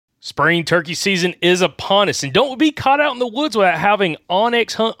Spring turkey season is upon us, and don't be caught out in the woods without having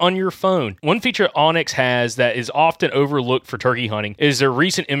onX Hunt on your phone. One feature onX has that is often overlooked for turkey hunting is their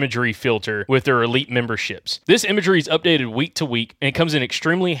recent imagery filter with their elite memberships. This imagery is updated week to week, and it comes in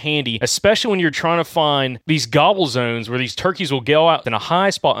extremely handy, especially when you're trying to find these gobble zones where these turkeys will go out in a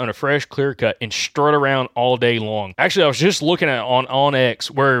high spot on a fresh clear cut and strut around all day long. Actually, I was just looking at on onX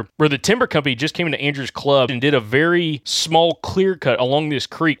where the timber company just came into Andrews Club and did a very small clear cut along this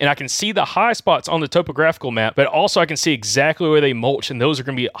creek, and I can see the high spots on the topographical map, but also I can see exactly where they mulch, and those are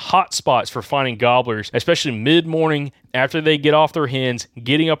going to be hot spots for finding gobblers, especially mid-morning after they get off their hens,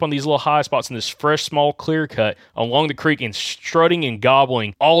 getting up on these little high spots in this fresh, small clear cut along the creek and strutting and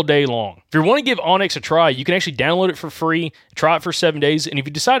gobbling all day long. If you want to give onX a try, you can actually download it for free, try it for 7 days, and if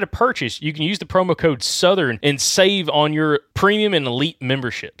you decide to purchase, you can use the promo code SOUTHERN and save on your premium and elite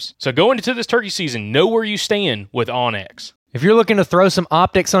memberships. So go into this turkey season, know where you stand with onX. If you're looking to throw some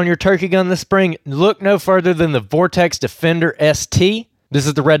optics on your turkey gun this spring, look no further than the Vortex Defender ST. This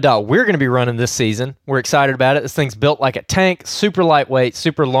is the red dot we're going to be running this season. We're excited about it. This thing's built like a tank, super lightweight,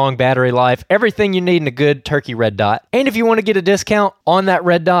 super long battery life, everything you need in a good turkey red dot. And if you want to get a discount on that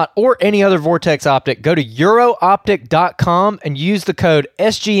red dot or any other Vortex optic, go to eurooptic.com and use the code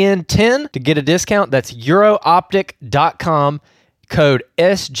SGN10 to get a discount. That's eurooptic.com, code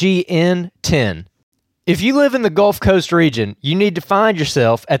SGN10. If you live in the Gulf Coast region, you need to find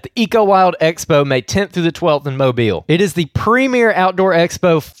yourself at the EcoWild Expo May 10th through the 12th in Mobile. It is the premier outdoor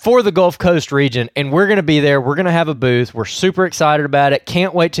expo for the Gulf Coast region, and we're going to be there. We're going to have a booth. We're super excited about it.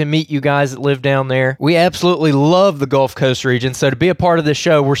 Can't wait to meet you guys that live down there. We absolutely love the Gulf Coast region, so to be a part of this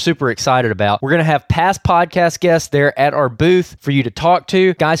show, we're super excited about. We're going to have past podcast guests there at our booth for you to talk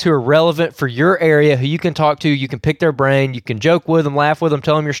to, guys who are relevant for your area, who you can talk to. You can pick their brain. You can joke with them, laugh with them,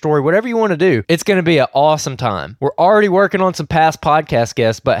 tell them your story, whatever you want to do. It's going to be an awesome time. We're already working on some past podcast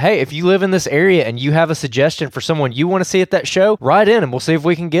guests, but hey, if you live in this area and you have a suggestion for someone you want to see at that show, write in and we'll see if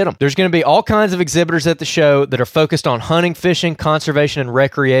we can get them. There's going to be all kinds of exhibitors at the show that are focused on hunting, fishing, conservation, and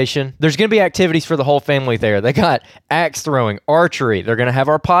recreation. There's going to be activities for the whole family there. They got axe throwing, archery. They're going to have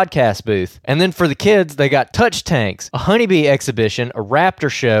our podcast booth. And then for the kids, they got touch tanks, a honeybee exhibition, a raptor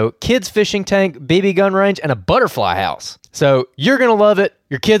show, kids fishing tank, BB gun range, and a butterfly house. So you're going to love it.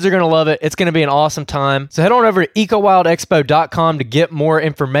 Your kids are going to love it. It's going to be an awesome time. So head on over to ecowildexpo.com to get more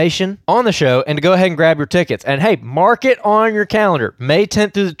information on the show and to go ahead and grab your tickets. And hey, mark it on your calendar. May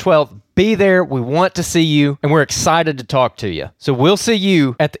 10th through the 12th. Be there. We want to see you, and we're excited to talk to you. So we'll see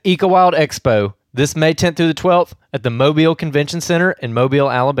you at the EcoWild Expo this May 10th through the 12th at the Mobile Convention Center in Mobile,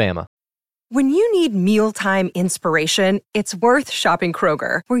 Alabama. When you need mealtime inspiration, it's worth shopping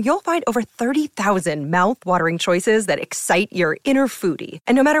Kroger, where you'll find over 30,000 mouth-watering choices that excite your inner foodie.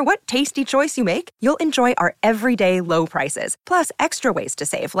 And no matter what tasty choice you make, you'll enjoy our everyday low prices, plus extra ways to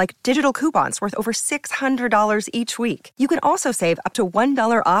save, like digital coupons worth over $600 each week. You can also save up to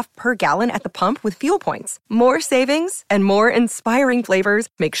 $1 off per gallon at the pump with fuel points. More savings and more inspiring flavors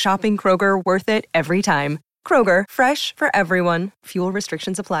make shopping Kroger worth it every time. Kroger, fresh for everyone. Fuel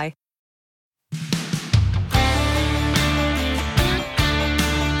restrictions apply.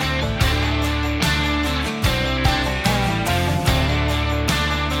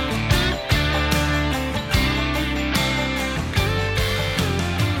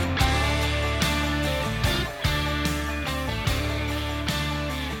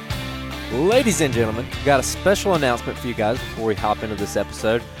 Ladies and gentlemen, we've got a special announcement for you guys before we hop into this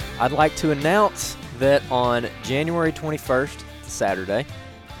episode. I'd like to announce that on January 21st, Saturday,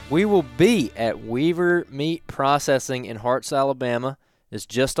 we will be at Weaver Meat Processing in Hartselle, Alabama. It's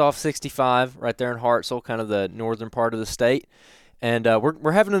just off 65, right there in Hartselle, kind of the northern part of the state. And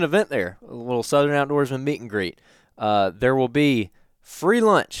we're having an event there, a little Southern Outdoorsman meet and greet. There will be free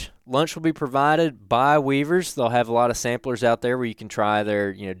lunch. Lunch will be provided by Weavers. They'll have a lot of samplers out there where you can try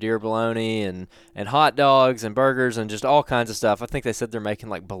their, deer bologna and hot dogs and burgers and just all kinds of stuff. I think they said they're making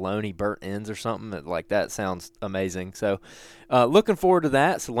like bologna burnt ends or something like that. Sounds amazing. So looking forward to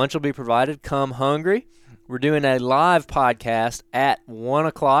that. So lunch will be provided. Come hungry. We're doing a live podcast at 1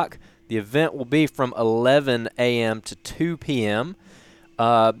 o'clock. The event will be from 11 a.m. to 2 p.m.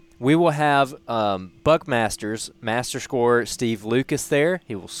 We will have Buckmasters Master Scorer Steve Lucas there.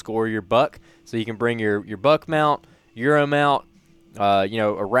 He will score your buck, so you can bring your buck mount, Euro mount, a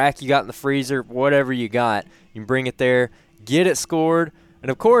rack you got in the freezer, whatever you got. You can bring it there, get it scored, and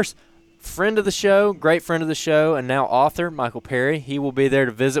of course, friend of the show, great friend of the show, and now author Michael Perry. He will be there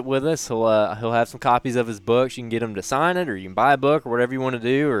to visit with us. He'll have some copies of his books. You can get him to sign it, or you can buy a book, or whatever you want to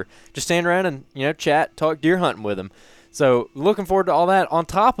do, or just stand around and chat, talk deer hunting with him. So looking forward to all that. On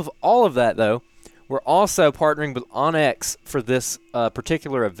top of all of that, though, we're also partnering with OnX for this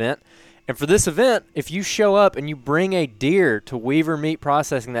particular event. And for this event, if you show up and you bring a deer to Weaver Meat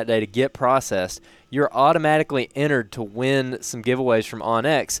Processing that day to get processed, you're automatically entered to win some giveaways from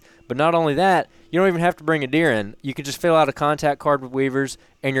OnX. But not only that, you don't even have to bring a deer in. You can just fill out a contact card with Weavers,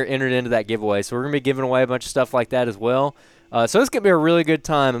 and you're entered into that giveaway. So we're going to be giving away a bunch of stuff like that as well. So it's going to be a really good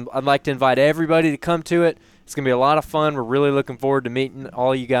time. I'd like to invite everybody to come to it. It's going to be a lot of fun. We're really looking forward to meeting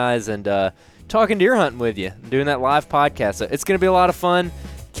all you guys and talking deer hunting with you, doing that live podcast. So it's going to be a lot of fun.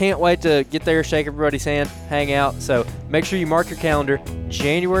 Can't wait to get there, shake everybody's hand, hang out. So make sure you mark your calendar,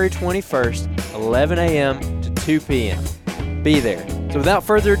 January 21st, 11 a.m. to 2 p.m. Be there. So without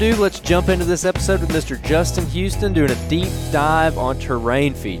further ado, let's jump into this episode with Mr. Justin Houston doing a deep dive on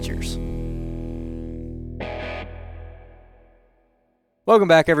terrain features. Welcome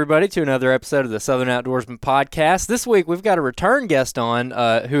back, everybody, to another episode of the Southern Outdoorsman Podcast. This week, we've got a return guest on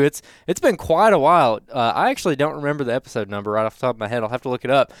who it's been quite a while. I actually don't remember the episode number right off the top of my head. I'll have to look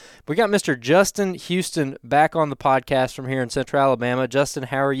it up. We got Mr. Justin Houston back on the podcast from here in Central Alabama. Justin,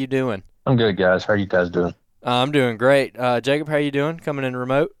 how are you doing? I'm good, guys. How are you guys doing? I'm doing great. Jacob, how are you doing? Coming in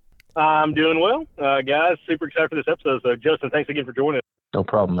remote? I'm doing well. Guys, super excited for this episode. So, Justin, thanks again for joining us. No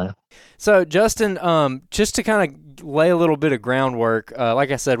problem, man. So, Justin, just to kind of lay a little bit of groundwork,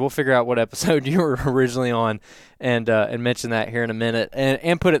 like I said, we'll figure out what episode you were originally on and mention that here in a minute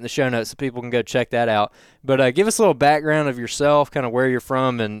and put it in the show notes so people can go check that out. But give us a little background of yourself, kind of where you're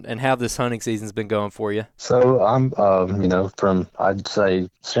from and how this hunting season's been going for you. So I'm, from, I'd say,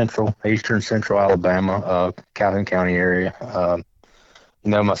 eastern central Alabama, Calhoun County area.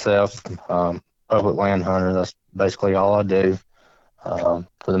 Myself, public land hunter, that's basically all I do.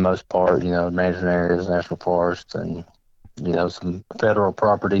 For the most part, management areas, national forests, and, some federal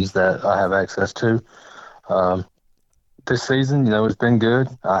properties that I have access to. This season, it's been good.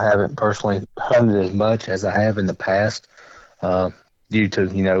 I haven't personally hunted as much as I have in the past due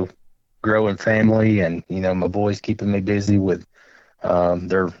to, growing family and, my boys keeping me busy with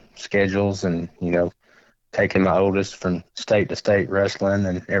their schedules and, taking my oldest from state to state wrestling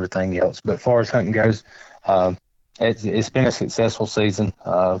and everything else. But as far as hunting goes, it's been a successful season,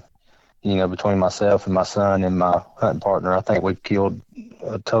 between myself and my son and my hunting partner. I think we've killed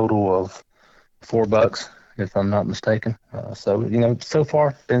a total of 4 bucks, if I'm not mistaken. So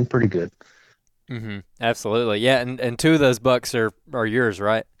far, been pretty good. Mm-hmm. Absolutely. Yeah, and 2 of those bucks are yours,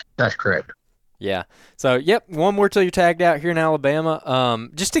 right? That's correct. Yeah. So, yep, 1 more till you're tagged out here in Alabama.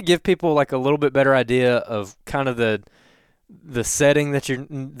 Just to give people like a little bit better idea of kind of the setting that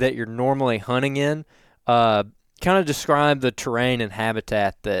you're normally hunting in. Kind of describe the terrain and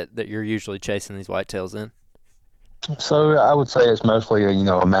habitat that you're usually chasing these whitetails in. So I would say it's mostly a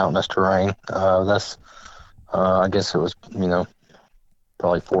mountainous terrain. That's I guess it was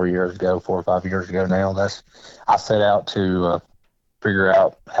probably 4 or 5 years ago now. I set out to figure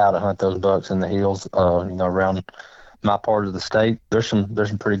out how to hunt those bucks in the hills. Around my part of the state, there's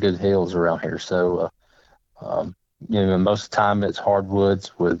some pretty good hills around here. So most of the time it's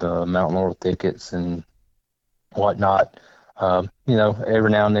hardwoods with mountain laurel thickets and whatnot.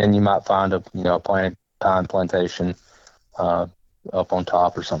 Every now and then you might find a planted pine plantation up on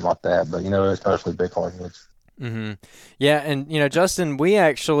top or something like that. But it's mostly big hardwoods. Mm-hmm. Yeah, and Justin, we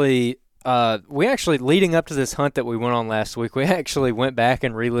actually leading up to this hunt that we went on last week, we actually went back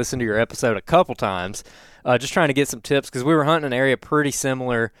and re-listened to your episode a couple times, just trying to get some tips because we were hunting an area pretty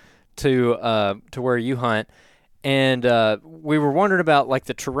similar to where you hunt. And we were wondering about like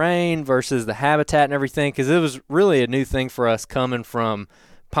the terrain versus the habitat and everything because it was really a new thing for us coming from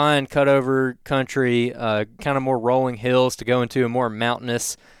pine cutover country, kind of more rolling hills to go into a more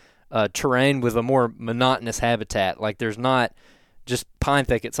mountainous terrain with a more monotonous habitat. Like there's not just pine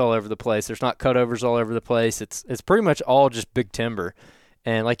thickets all over the place. There's not cutovers all over the place. It's pretty much all just big timber.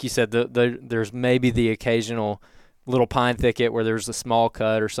 And like you said, there's maybe the occasional little pine thicket where there's a small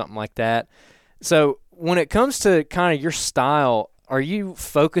cut or something like that. So when it comes to kind of your style, are you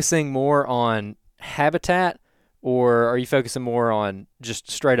focusing more on habitat or are you focusing more on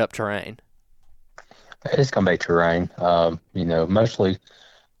just straight up terrain? It's going to be terrain. Mostly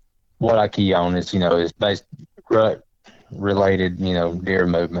what I key on is based rut related, deer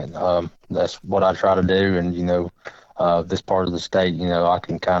movement. That's what I try to do. And, this part of the state, I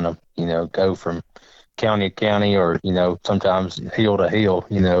can kind of, go from county to county or, sometimes hill to hill,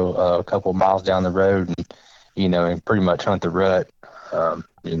 a couple of miles down the road and pretty much hunt the rut,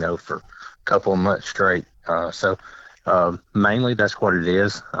 for a couple of months straight. So mainly that's what it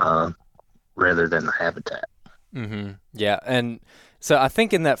is, rather than the habitat. Mm-hmm. Yeah. And so I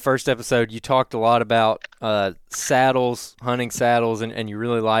think in that first episode, you talked a lot about saddles, hunting saddles, and you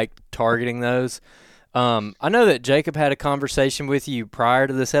really liked targeting those. I know that Jacob had a conversation with you prior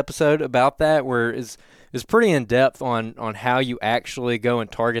to this episode about that, where it's pretty in depth on how you actually go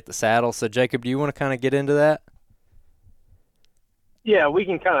and target the saddle. So, Jacob, do you want to kind of get into that? Yeah, we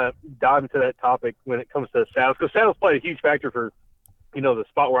can kind of dive into that topic when it comes to saddles, because saddles play a huge factor for, the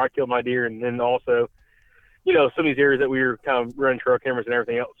spot where I killed my deer, and then also, some of these areas that we were kind of running trail cameras and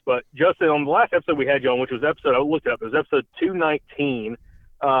everything else. But Justin, on the last episode we had you on, which was I looked it up, it was episode 219.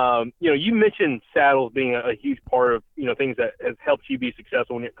 You mentioned saddles being a huge part of, things that has helped you be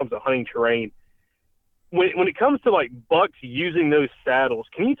successful when it comes to hunting terrain. When it comes to like bucks using those saddles,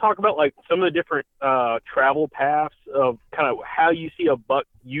 can you talk about like some of the different travel paths of kind of how you see a buck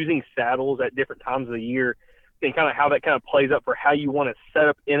using saddles at different times of the year, and kind of how that kind of plays up for how you want to set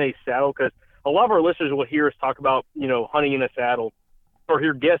up in a saddle? Because a lot of our listeners will hear us talk about, hunting in a saddle, or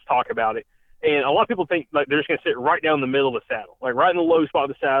hear guests talk about it. And a lot of people think like they're just going to sit right down the middle of the saddle, like right in the low spot of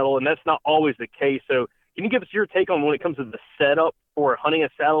the saddle. And that's not always the case. So can you give us your take on when it comes to the setup for hunting a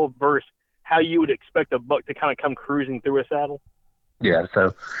saddle versus how you would expect a buck to kind of come cruising through a saddle? Yeah,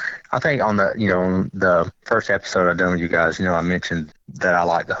 so I think on the first episode I done with you guys, I mentioned that I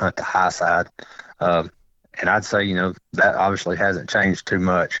like to hunt the high side. And I'd say, that obviously hasn't changed too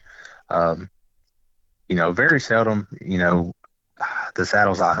much. Very seldom, the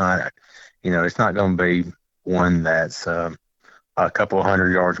saddles I hunt, it's not going to be one that's a couple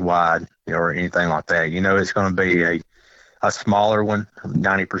 100 yards wide, or anything like that. It's going to be a smaller one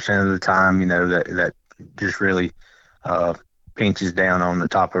 90% of the time, that just really pinches down on the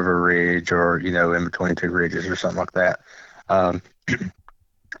top of a ridge, or, in between two ridges or something like that.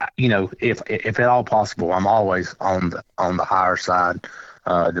 If at all possible, I'm always on the higher side,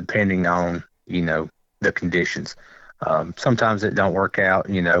 depending on, the conditions. Sometimes it don't work out,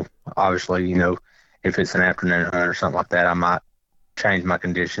 obviously, if it's an afternoon hunt or something like that, I might change my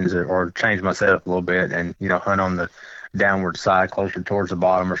conditions or change my setup a little bit and, hunt on the downward side closer towards the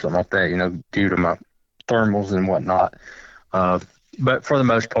bottom or something like that, due to my thermals and whatnot. But for the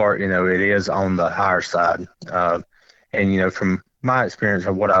most part, it is on the higher side. And, from my experience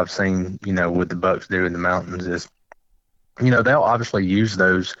of what I've seen, with the bucks do in the mountains is, they'll obviously use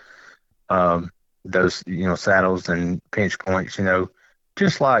those, saddles and pinch points,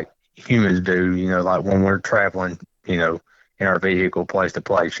 just like humans do, like when we're traveling, in our vehicle place to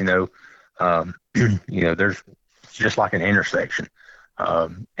place, there's just like an intersection.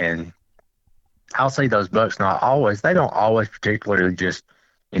 And I'll see those bucks they don't always particularly just,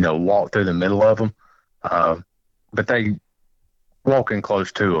 walk through the middle of them. But they walk in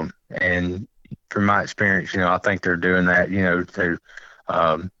close to them. And from my experience, I think they're doing that, to,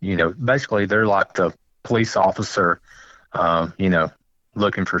 basically they're like the police officer,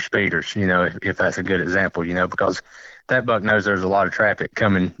 looking for speeders, if that's a good example, because that buck knows there's a lot of traffic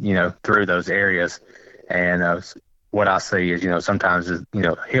coming, through those areas. And what I see is, sometimes,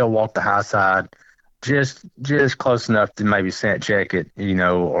 he'll walk the high side just close enough to maybe scent check it,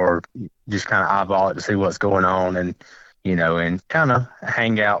 or just kind of eyeball it to see what's going on, and, and kind of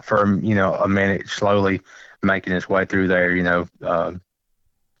hang out for, a minute, slowly making his way through there,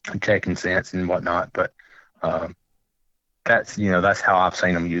 checking scents and whatnot. But that's how I've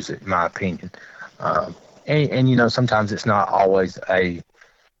seen them use it, in my opinion. And sometimes it's not always a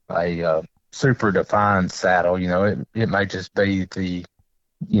super defined saddle. It may just be the,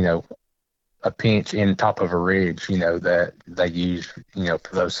 a pinch in top of a ridge, that they use,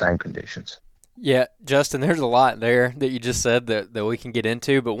 for those same conditions. Yeah, Justin, there's a lot there that you just said that we can get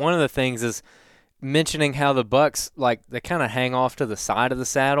into. But one of the things is mentioning how the bucks, like, they kind of hang off to the side of the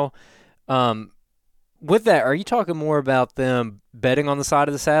saddle. With that, are you talking more about them bedding on the side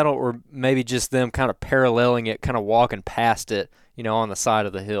of the saddle, or maybe just them kind of paralleling it, kind of walking past it, on the side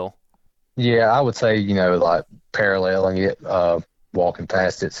of the hill? Yeah, I would say, like paralleling it, walking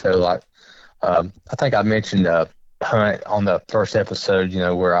past it. So, like, I think I mentioned hunt on the first episode,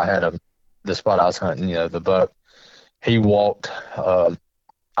 where I had the spot I was hunting, the buck. He walked, I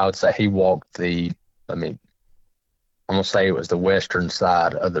would say he walked I'm going to say it was the western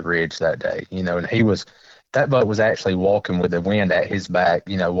side of the ridge that day, and that buck was actually walking with the wind at his back,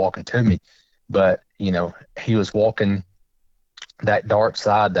 walking to me. But, he was walking that dark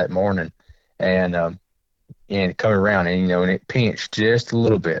side that morning, and coming around, and, and it pinched just a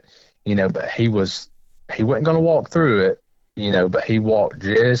little bit, but he wasn't going to walk through it, but he walked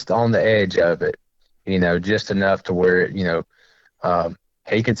just on the edge of it, just enough to where it,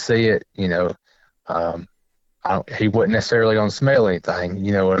 he could see it, he wasn't necessarily going to smell anything,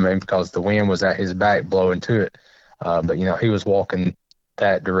 you know what I mean, because the wind was at his back blowing to it. But, he was walking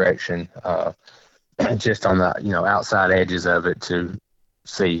that direction, just on the, outside edges of it to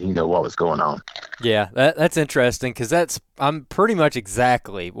see, you know, what was going on. Yeah, that's interesting because I'm pretty much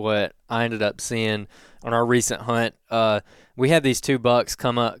exactly what I ended up seeing on our recent hunt. We had these 2 bucks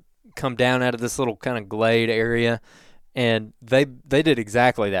come down out of this little kind of glade area, and they did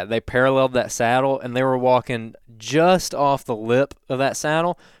exactly that. They paralleled that saddle, and they were walking just off the lip of that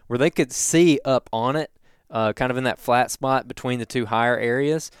saddle where they could see up on it, kind of in that flat spot between the 2 higher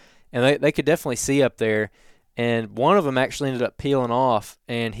areas, and they could definitely see up there. And one of them actually ended up peeling off,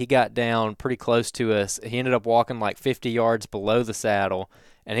 and he got down pretty close to us. He ended up walking like 50 yards below the saddle,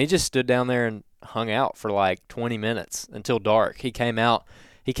 and he just stood down there and hung out for like 20 minutes until dark. He came out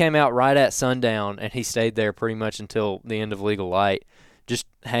right at sundown, and he stayed there pretty much until the end of legal light, just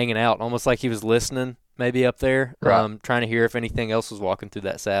hanging out, almost like he was listening maybe up there, Right. trying to hear if anything else was walking through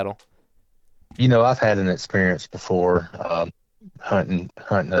that saddle. You know, I've had an experience before hunting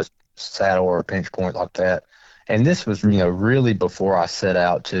a saddle or a pinch point like that. And this was, you know, really before I set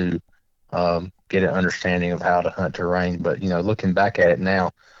out to get an understanding of how to hunt terrain. But, you know, looking back at it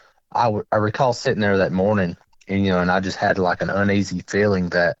now, I recall sitting there that morning and, you know, and I just had like an uneasy feeling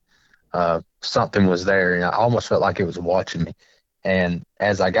that something was there. And I almost felt like it was watching me. And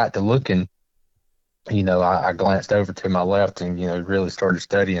as I got to looking, you know, I glanced over to my left and, you know, really started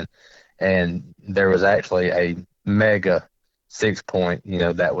studying. And there was actually a mega 6-point, you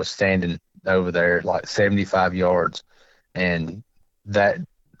know, that was standing over there like 75 yards. And that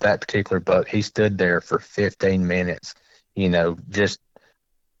particular buck, he stood there for 15 minutes, you know, just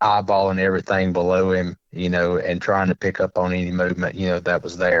eyeballing everything below him, you know, and trying to pick up on any movement, you know, that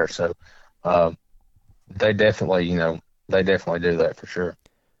was there. So they definitely do that for sure.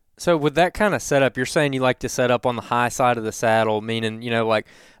 So with that kind of setup, you're saying you like to set up on the high side of the saddle, meaning, you know, like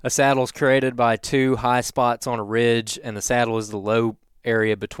a saddle's created by 2 high spots on a ridge, and the saddle is the low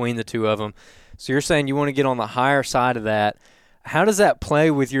area between the 2 of them. So you're saying you want to get on the higher side of that. How does that play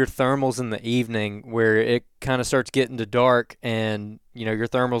with your thermals in the evening where it kind of starts getting to dark and, you know, your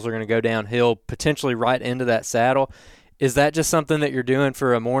thermals are going to go downhill, potentially right into that saddle? Is that just something that you're doing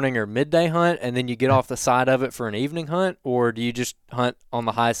for a morning or midday hunt and then you get off the side of it for an evening hunt, or do you just hunt on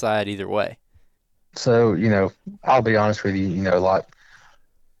the high side either way? So, you know, I'll be honest with you, you know, like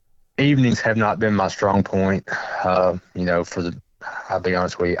evenings have not been my strong point. You know, I'll be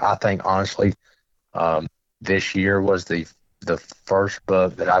honest with you, I think honestly, this year was the first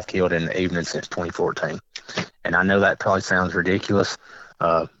buck that I've killed in the evening since 2014. And I know that probably sounds ridiculous,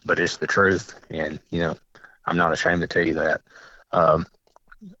 but it's the truth. And, you know, I'm not ashamed to tell you that.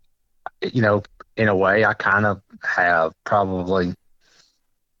 You know, in a way, I kind of have probably,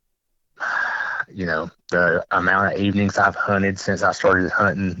 you know, the amount of evenings I've hunted since I started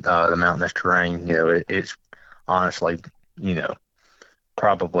hunting the mountainous terrain, you know, it's honestly, you know,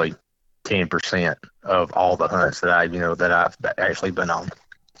 probably 10% of all the hunts that I've actually been on.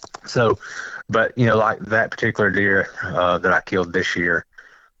 So, but, you know, like that particular deer that I killed this year,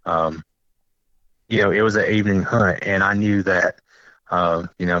 you know, it was an evening hunt, and I knew that,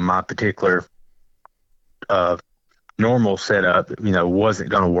 you know, my particular normal setup, you know, wasn't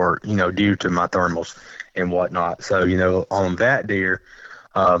going to work, you know, due to my thermals and whatnot. So, you know, on that deer,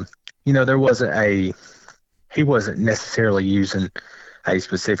 you know, he wasn't necessarily using a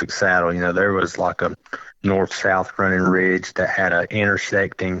specific saddle. You know, there was like a north-south running ridge that had an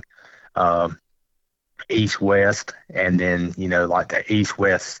intersecting east-west, and then, you know, like the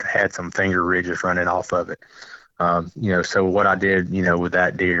east-west had some finger ridges running off of it. You know, so what I did, you know, with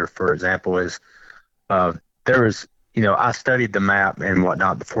that deer, for example, is there was, you know, I studied the map and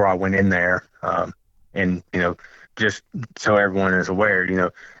whatnot before I went in there. And, you know, just so everyone is aware, you know,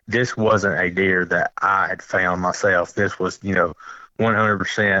 this wasn't a deer that I had found myself. This was, you know,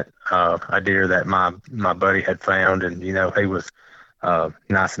 100% a deer that my buddy had found, and, you know, he was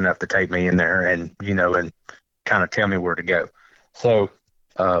nice enough to take me in there and, you know, and kind of tell me where to go. So,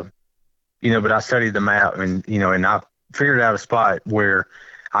 you know, but I studied the map, and, you know, and I figured out a spot where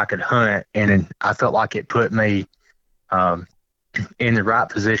I could hunt, and I felt like it put me in the right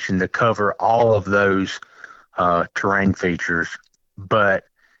position to cover all of those terrain features, but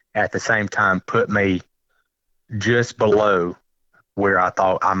at the same time put me just below where I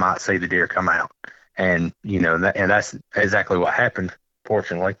thought I might see the deer come out. And, you know, and that's exactly what happened,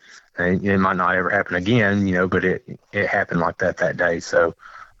 fortunately. And it might not ever happen again, you know, but it happened like that day. So,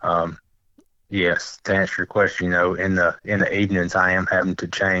 yes, to answer your question, you know, in the evenings, I am having to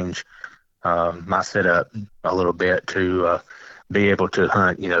change my setup a little bit to be able to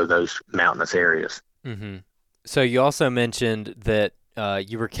hunt, you know, those mountainous areas. Mm-hmm. So you also mentioned that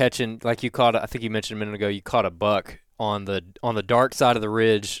you were catching, like you caught, I think you mentioned a minute ago, you caught a buck on the dark side of the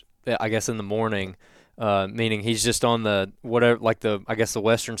ridge, I guess in the morning. meaning he's just on the whatever, like I guess the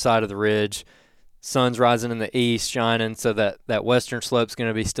western side of the ridge. Sun's rising in the east, shining, so that western slope's going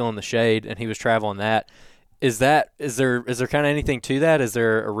to be still in the shade, and he was traveling that. Is there kind of anything to that? Is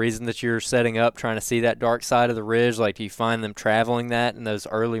there a reason that you're setting up trying to see that dark side of the ridge? Like, do you find them traveling that in those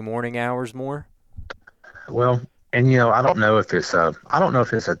early morning hours more? Well, and I don't know if it's a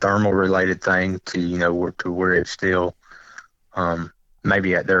thermal related thing to where it's still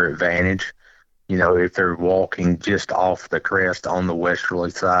maybe at their advantage. If they're walking just off the crest on the westerly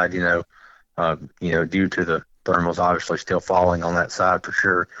side, due to the thermals obviously still falling on that side for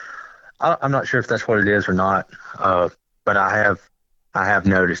sure. I'm not sure if that's what it is or not, but I have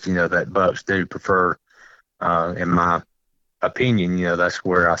noticed, that bucks do prefer, in my opinion, that's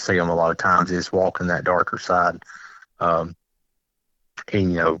where I see them a lot of times is walking that darker side. And,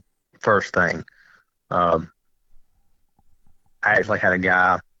 first thing, I actually had a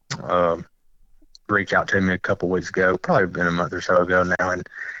guy reach out to me a couple weeks ago, probably been a month or so ago now,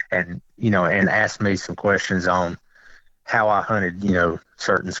 and asked me some questions on how I hunted,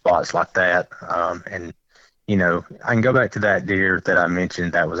 certain spots like that. And, I can go back to that deer that I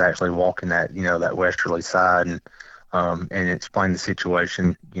mentioned that was actually walking that, that westerly side and explain the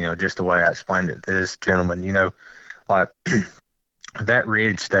situation, just the way I explained it to this gentleman, like that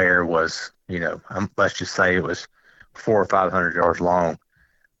ridge there was, let's just say it was 400 or 500 yards long.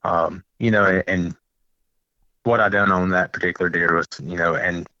 And what I done on that particular deer was,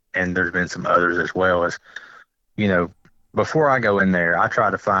 and there's been some others as well as, before I go in there, I try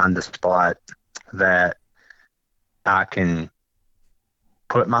to find the spot that I can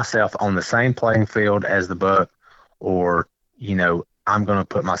put myself on the same playing field as the buck, or, I'm going to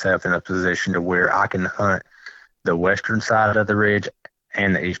put myself in a position to where I can hunt the western side of the ridge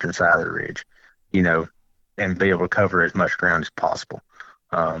and the eastern side of the ridge, and be able to cover as much ground as possible.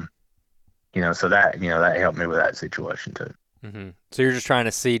 So that, that helped me with that situation too. Mm-hmm. So you're just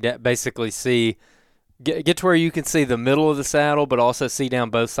trying to basically get to where you can see the middle of the saddle, but also see down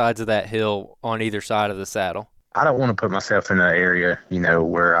both sides of that hill on either side of the saddle. I don't want to put myself in an area,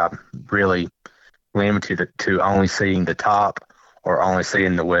 where I'm really limited to only seeing the top or only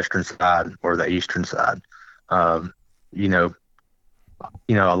seeing the western side or the eastern side. A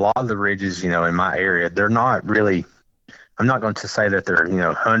lot of the ridges, in my area, they're not really, I'm not going to say that they're,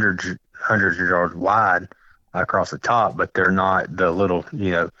 hundreds of yards wide across the top, but they're not the little,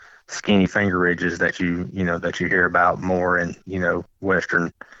 skinny finger ridges that you hear about more in,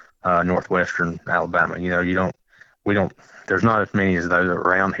 western, northwestern Alabama. There's not as many as those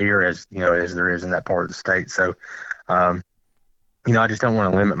around here as there is in that part of the state. So, I just don't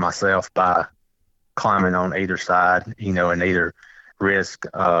want to limit myself by climbing on either side, and either risk,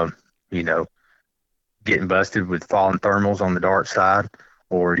 getting busted with falling thermals on the dark side,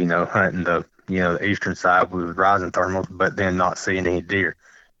 or, hunting the eastern side with rising thermals, but then not seeing any deer,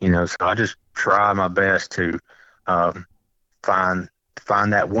 so I just try my best to, find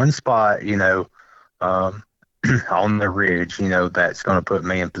that one spot, on the ridge, that's going to put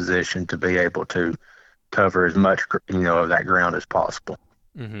me in position to be able to cover as much, of that ground as possible.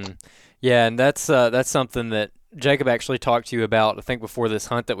 Mm-hmm. Yeah. And that's something that Jacob actually talked to you about, I think, before this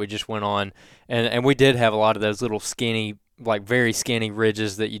hunt that we just went on. And we did have a lot of those little skinny, like very skinny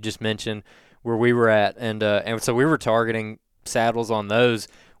ridges that you just mentioned where we were at. And so we were targeting saddles on those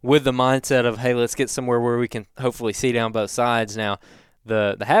with the mindset of, hey, let's get somewhere where we can hopefully see down both sides. Now,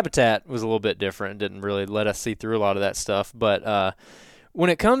 the habitat was a little bit different. It didn't really let us see through a lot of that stuff. But when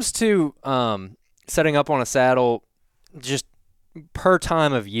it comes to setting up on a saddle, just per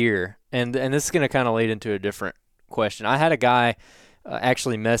time of year, and this is going to kind of lead into a different question. I had a guy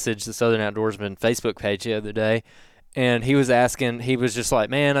actually message the Southern Outdoorsman Facebook page the other day, and he was asking, he was just like,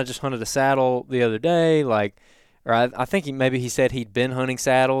 man, I just hunted a saddle the other day, or I think maybe he said he'd been hunting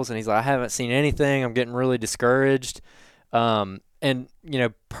saddles, and he's like, I haven't seen anything, I'm getting really discouraged. And,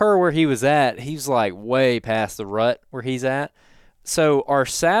 per where he was at, he's like way past the rut where he's at. So are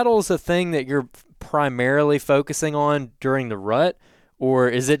saddles a thing that you're primarily focusing on during the rut, or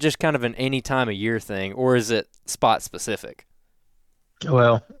is it just kind of an any time of year thing, or is it spot specific?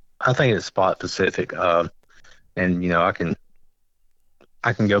 Well, I think it's spot specific. And,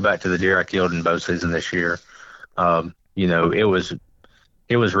 I can go back to the deer I killed in bow season this year. It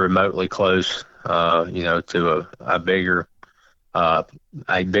was remotely close, to a bigger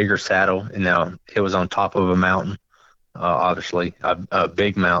saddle. And now it was on top of a mountain, obviously a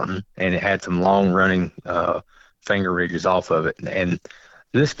big mountain, and it had some long running, finger ridges off of it. And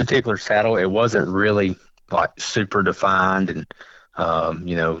this particular saddle, it wasn't really like super defined and,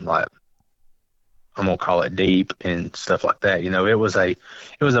 like I'm going to call it deep and stuff like that. It was a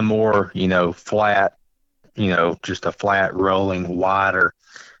more, flat, just a flat rolling wider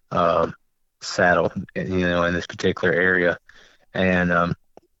saddle, in this particular area. And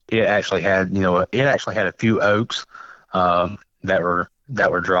it actually had a few oaks that were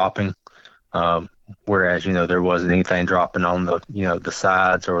dropping, whereas there wasn't anything dropping on the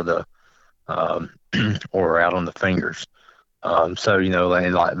sides or the or out on the fingers. So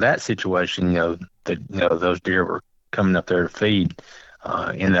in like that situation, those deer were coming up there to feed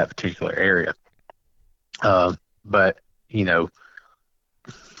in that particular area. But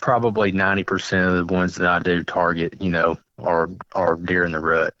probably 90% of the ones that I do target, are deer in the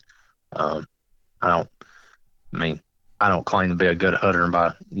rut. I don't claim to be a good hunter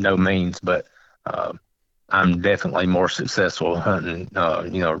by no means, but I'm definitely more successful hunting,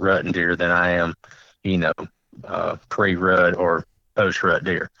 rut and deer than I am, pre-rut or post-rut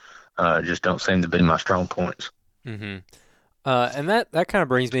deer. Just don't seem to be my strong points. Mm-hmm. And that kind of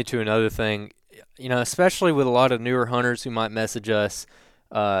brings me to another thing, especially with a lot of newer hunters who might message us,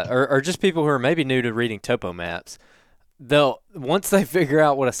 or just people who are maybe new to reading topo maps. Once they figure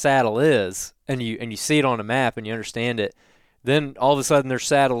out what a saddle is, and you see it on a map and you understand it, then all of a sudden there's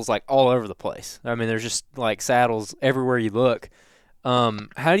saddles like all over the place. I mean, there's just like saddles everywhere you look.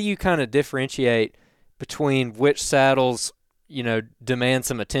 How do you kind of differentiate between which saddles, demand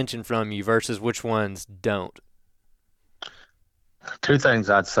some attention from you versus which ones don't? Two things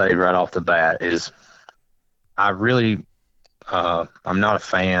I'd say right off the bat is I'm not a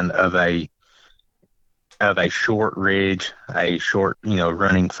fan of a short ridge, a short,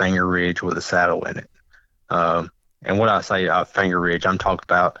 running finger ridge with a saddle in it. And what I say a finger ridge, I'm talking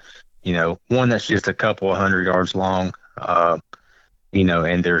about, one that's just a couple of 100 yards long,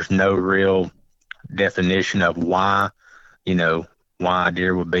 and there's no real definition of why a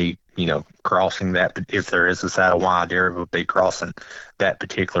deer would be, crossing that. If there is a saddle, why a deer would be crossing that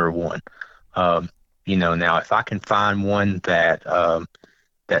particular one. Now if I can find one that,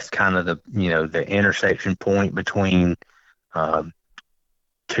 that's kind of the intersection point between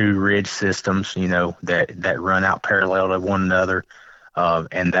two ridge systems, that run out parallel to one another,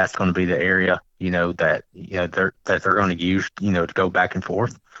 and that's going to be the area, that they're going to use, to go back and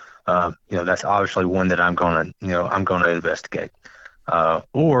forth. That's obviously one that I'm going to investigate.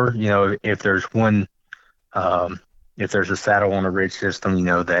 Or if there's one, if there's a saddle on a ridge system,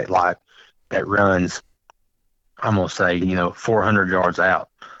 that runs, I'm going to say, 400 yards out,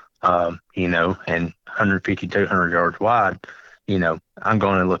 and 150, 200 yards wide, I'm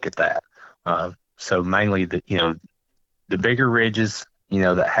going to look at that. So mainly the bigger ridges,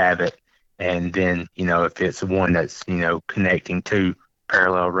 that have it. And then, if it's one that's, connecting to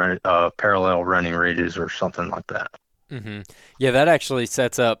parallel running ridges or something like that. Mm-hmm. Yeah, that actually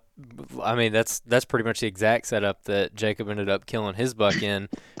sets up. I mean, that's pretty much the exact setup that Jacob ended up killing his buck in.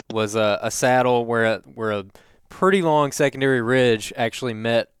 Was a saddle where a pretty long secondary ridge actually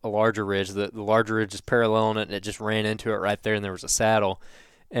met a larger ridge. The larger ridge is paralleling it, and it just ran into it right there, and there was a saddle,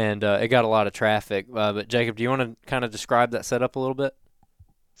 and it got a lot of traffic. But Jacob, do you want to kind of describe that setup a little bit?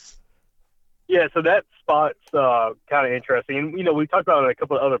 Yeah, so that spot's kind of interesting, and we talked about it in a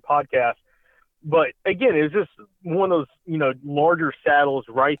couple of other podcasts. But again, it was just one of those, larger saddles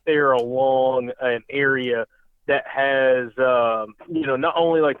right there along an area that has, not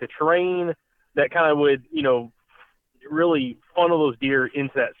only like the terrain that kind of would, really funnel those deer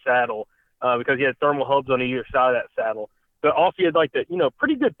into that saddle because you had thermal hubs on either side of that saddle. But also you had like the,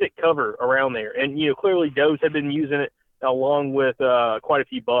 pretty good thick cover around there. And, clearly does have been using it along with quite a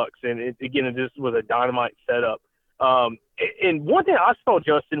few bucks. And it just was a dynamite setup. And one thing I saw,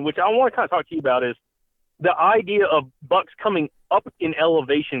 Justin, which I want to kind of talk to you about, is the idea of bucks coming up in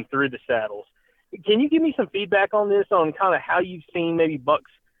elevation through the saddles. Can you give me some feedback on this, on kind of how you've seen maybe bucks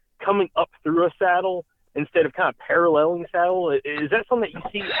coming up through a saddle instead of kind of paralleling the saddle? Is that something that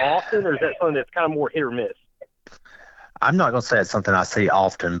you see often, or is that something that's kind of more hit or miss? I'm not going to say it's something I see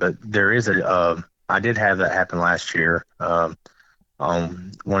often, but there is I did have that happen last year on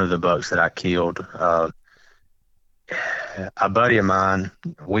one of the bucks that I killed. A buddy of mine,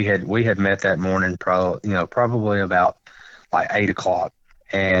 we had met that morning, probably about like 8:00,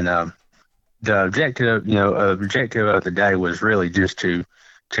 and the objective of the day was really just to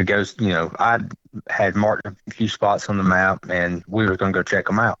go. I had marked a few spots on the map, and we were going to go check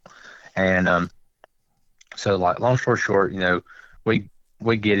them out. And so, like, long story short,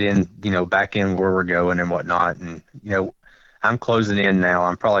 we get in, back in where we're going and whatnot, and I'm closing in now.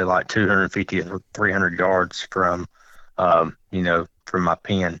 I'm probably like 250 or 300 yards from from my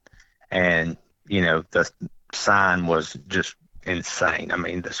pen, and the sign was just insane. I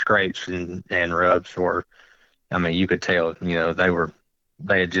mean, the scrapes and rubs were, I mean, you could tell,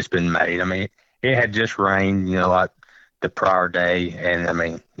 they had just been made. I mean, it had just rained, like the prior day. And I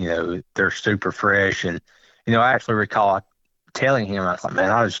mean, they're super fresh. And, I actually recall telling him, I was like,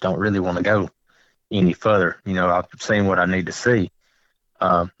 man, I just don't really want to go any further. I've seen what I need to see.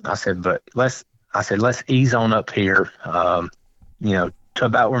 I said, but let's ease on up here, to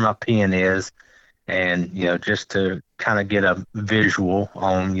about where my pen is, and, just to kind of get a visual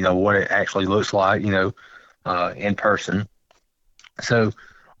on, what it actually looks like, in person. So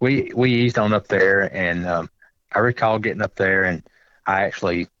we eased on up there, and I recall getting up there, and I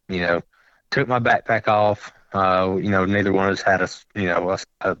actually, took my backpack off. Neither one of us had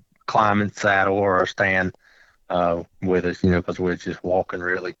a climbing saddle or a stand with us, because we were just walking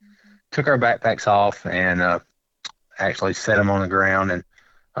really. Took our backpacks off and actually set them on the ground,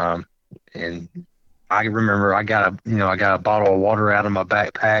 and I remember I got a bottle of water out of my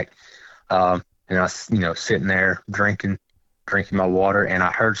backpack, and I was sitting there drinking my water, and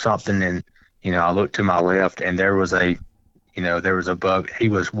I heard something, and I looked to my left, and there was a buck. He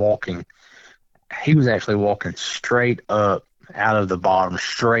was actually walking straight up out of the bottom,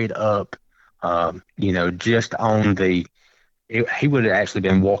 straight up, just on he would have actually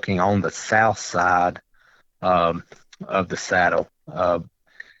been walking on the south side of the saddle.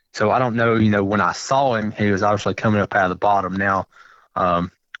 So I don't know, when I saw him, he was obviously coming up out of the bottom. Now,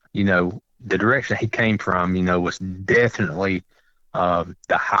 the direction he came from, was definitely the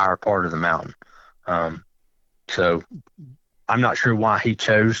higher part of the mountain. So I'm not sure why he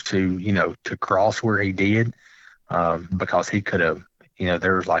chose to cross where he did, because he could have,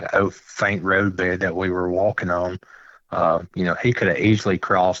 there was like a faint road bed that we were walking on. He could have easily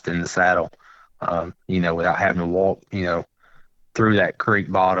crossed in the saddle, without having to walk, through that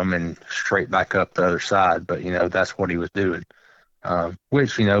creek bottom and straight back up the other side. But, that's what he was doing,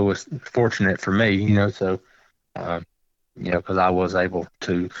 which, was fortunate for me, so, because I was able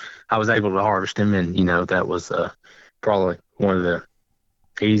to harvest him, and, that was probably one of the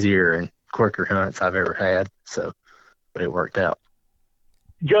easier and quicker hunts I've ever had. So, but it worked out.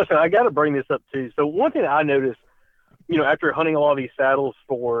 Justin, I got to bring this up too. So one thing I noticed, after hunting a lot of these saddles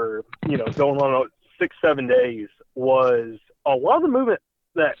for, going on 6-7 days, was a lot of the movement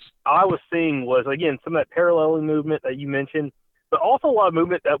that I was seeing was, again, some of that paralleling movement that you mentioned, but also a lot of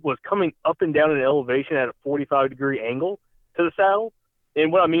movement that was coming up and down in elevation at a 45-degree angle to the saddle.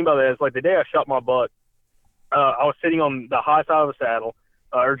 And what I mean by that is, like, the day I shot my buck, I was sitting on the high side of the saddle,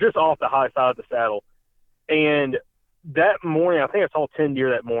 or just off the high side of the saddle. And that morning, I think I saw 10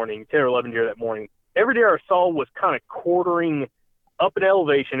 or 11 deer that morning. Every deer I saw was kind of quartering up in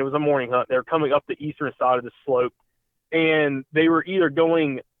elevation. It was a morning hunt. They were coming up the eastern side of the slope, and they were either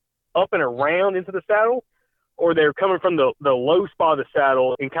going up and around into the saddle, or they were coming from the low spot of the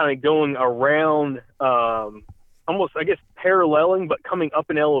saddle and kind of going around, almost, I guess, paralleling, but coming up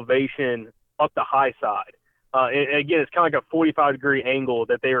in elevation up the high side. And again, it's kind of like a 45-degree angle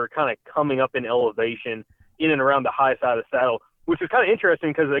that they were kind of coming up in elevation in and around the high side of the saddle, which was kind of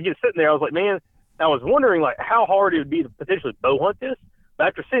interesting because, again, sitting there, I was like, man, I was wondering, like, how hard it would be to potentially bow hunt this. But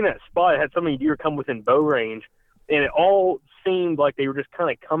after seeing that spot, it had so many deer come within bow range, and it all seemed like they were just kind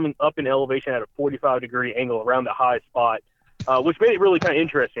of coming up in elevation at a 45-degree angle around the high spot, which made it really kind of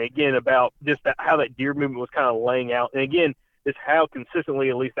interesting, again, about just how that deer movement was kind of laying out. And, again, just how consistently,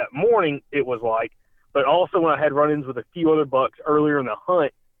 at least that morning, it was like. But also when I had run-ins with a few other bucks earlier in the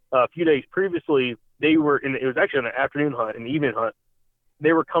hunt, a few days previously, it was actually an afternoon hunt, an evening hunt.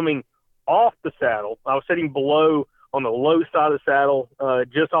 They were coming off the saddle. I was sitting below on the low side of the saddle,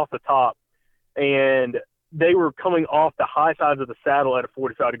 just off the top, and they were coming off the high sides of the saddle at a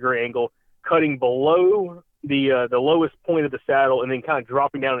 45-degree angle, cutting below the lowest point of the saddle, and then kind of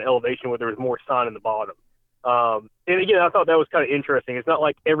dropping down in elevation where there was more sign in the bottom. And again, I thought that was kind of interesting. It's not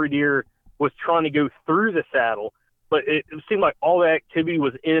like every deer was trying to go through the saddle, but it seemed like all the activity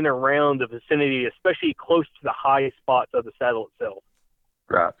was in and around the vicinity, especially close to the high spots of the saddle itself.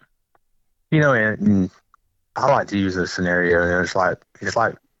 Right. And I like to use this scenario. It's like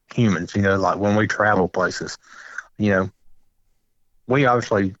humans, like when we travel places, we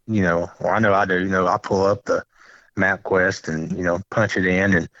obviously, or I know I do, I pull up the MapQuest and, punch it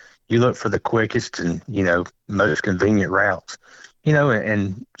in, and you look for the quickest and, most convenient routes,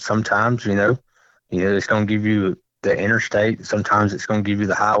 and sometimes, it's going to give you the interstate. Sometimes it's going to give you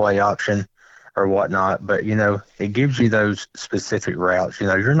the highway option or whatnot, but, it gives you those specific routes.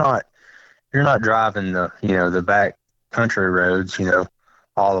 You're not driving the back country roads,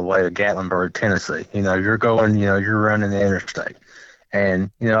 all the way to Gatlinburg, Tennessee. You're going, you're running the interstate.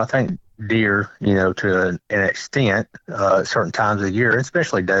 And, I think deer, to an extent, certain times of the year,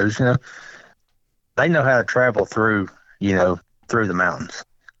 especially does, they know how to travel through the mountains.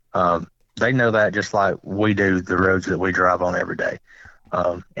 they know that just like we do the roads that we drive on every day.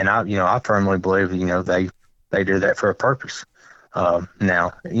 And I firmly believe, they do that for a purpose.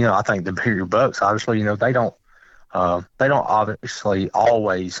 Now, I think the bigger bucks, obviously, they don't obviously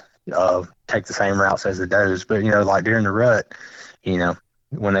always take the same routes as the does, but like during the rut,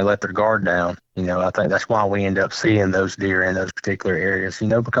 when they let their guard down, I think that's why we end up seeing those deer in those particular areas,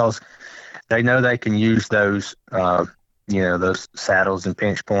 because they know they can use those, those saddles and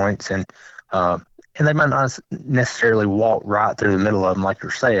pinch points, and they might not necessarily walk right through the middle of them, like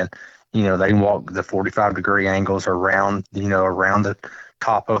you're saying. They can walk the 45-degree angles around, around the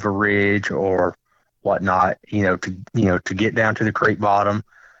top of a ridge or whatnot, to get down to the creek bottom,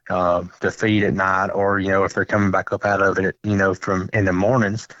 to feed at night, or, if they're coming back up out of it, from in the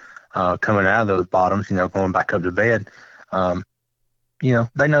mornings, coming out of those bottoms, going back up to bed,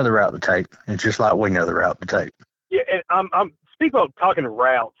 they know the route to take. It's just like we know the route to take. Yeah, and I'm speaking about talking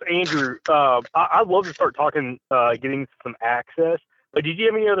routes, Andrew. I'd love to start talking, getting some access. But did you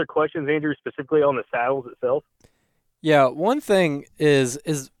have any other questions, Andrew, specifically on the saddles itself? Yeah, one thing is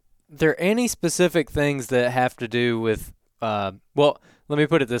there any specific things that have to do with? Well, let me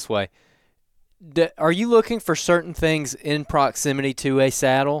put it this way: are you looking for certain things in proximity to a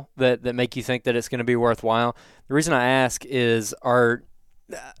saddle that make you think that it's going to be worthwhile? The reason I ask is, are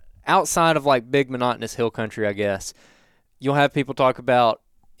outside of like big monotonous hill country, I guess, you'll have people talk about,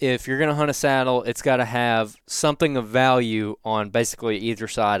 if you're going to hunt a saddle, it's got to have something of value on basically either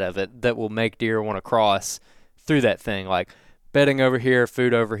side of it that will make deer want to cross through that thing, like bedding over here,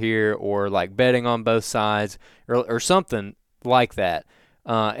 food over here, or like bedding on both sides, or something like that.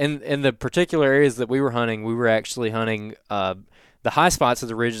 In the particular areas that we were hunting, we were actually hunting the high spots of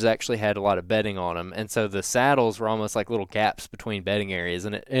the ridges actually had a lot of bedding on them, and so the saddles were almost like little gaps between bedding areas,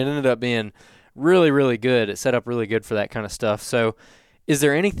 and it ended up being really, really good. It set up really good for that kind of stuff. So is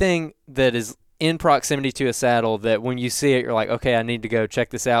there anything that is in proximity to a saddle that when you see it, you're like, okay, I need to go check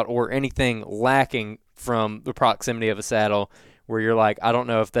this out, or anything lacking from the proximity of a saddle where you're like, I don't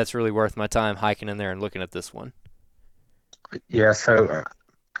know if that's really worth my time hiking in there and looking at this one? Yeah, so,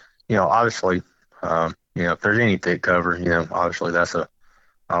 obviously, if there's any thick cover, obviously that's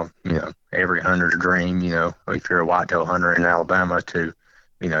every hunter's dream, if you're a whitetail hunter in Alabama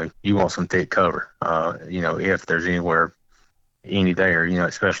you want some thick cover, if there's any there,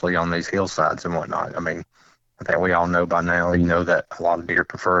 especially on these hillsides and whatnot. I mean, I think we all know by now, that a lot of deer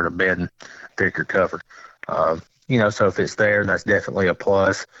prefer to bed in thicker cover. So if it's there, that's definitely a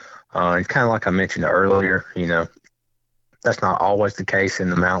plus. And kind of like I mentioned earlier, that's not always the case in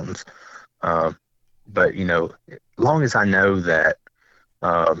the mountains. But, as long as I know that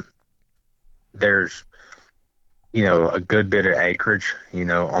there's, a good bit of acreage,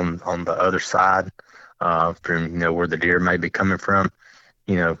 on the other side, from, where the deer may be coming from,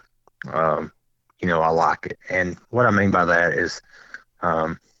 I like it. And what I mean by that is,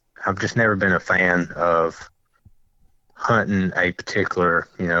 I've just never been a fan of hunting a particular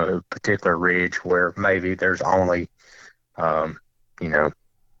ridge where maybe there's only, 4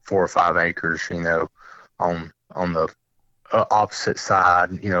 or 5 acres, on the opposite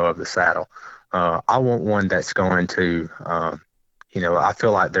side, of the saddle. I want one that's going to, I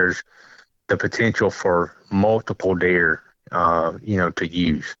feel like there's the potential for multiple deer, to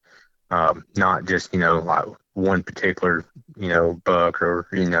use, not just, like one particular, buck or,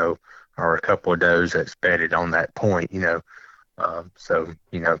 or a couple of does that's bedded on that point, so,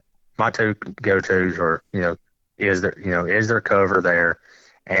 my two go-tos are, is there cover there,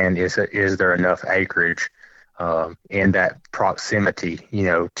 and is there enough acreage, in that proximity,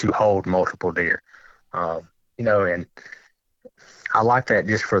 to hold multiple deer, and I like that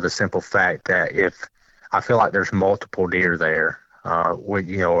just for the simple fact that if I feel like there's multiple deer there, with,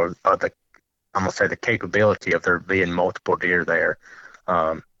 I'm going to say the capability of there being multiple deer there,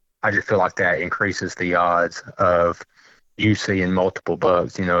 I just feel like that increases the odds of you seeing multiple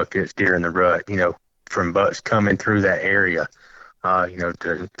bucks, if it's deer in the rut, from bucks coming through that area,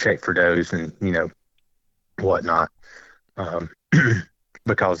 to check for does and, whatnot.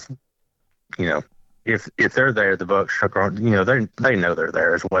 Because, if they're there, the bucks are, they know they're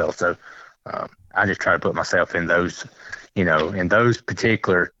there as well. So I just try to put myself in those, in those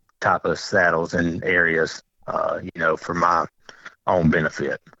particular type of saddles and areas, for my own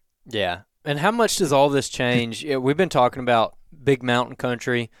benefit. Yeah. And how much does all this change? We've been talking about big mountain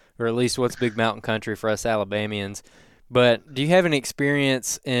country, or at least what's big mountain country for us Alabamians. But do you have any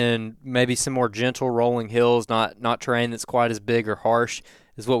experience in maybe some more gentle rolling hills, not terrain that's quite as big or harsh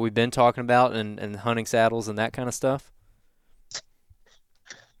as what we've been talking about, and hunting saddles and that kind of stuff?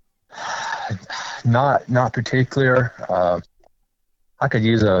 Not particular. I could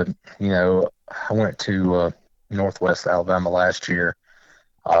use I went to Northwest Alabama last year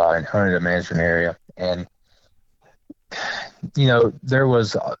and hunted a management area, and there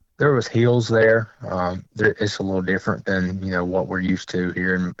was hills there. It's a little different than what we're used to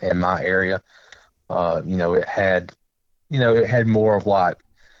here in my area. It had more of like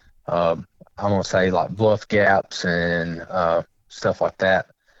I'm gonna say like bluff gaps and stuff like that.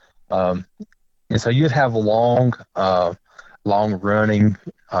 Um, and so you'd have long running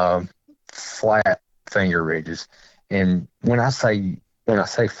flat finger ridges, and when I say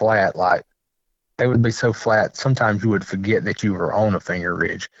flat, like they would be so flat sometimes you would forget that you were on a finger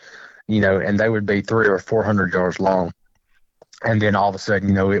ridge, and they would be 300 or 400 yards long, and then all of a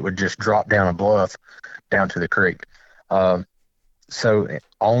sudden it would just drop down a bluff down to the creek. So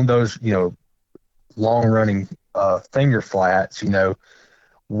on those long running finger flats,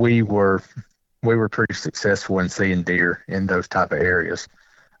 we were pretty successful in seeing deer in those type of areas.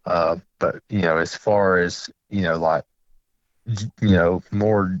 But as far as like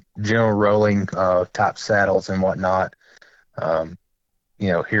more general rolling type saddles and whatnot,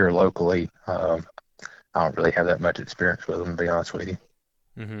 here locally, I don't really have that much experience with them, to be honest with you.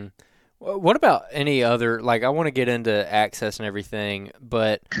 Mm-hmm. What about any other, like I want to get into access and everything,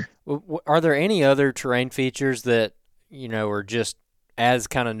 but are there any other terrain features that, are just as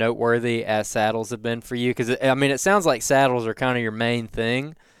kind of noteworthy as saddles have been for you? Because, it sounds like saddles are kind of your main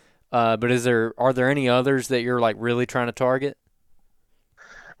thing, but are there any others that you're like really trying to target?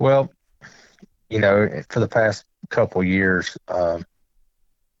 Well, for the past couple years, I've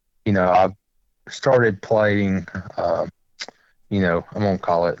started playing, I'm gonna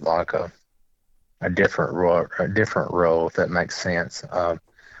call it like a different role, if that makes sense.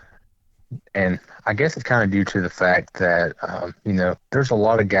 And I guess it's kind of due to the fact that there's a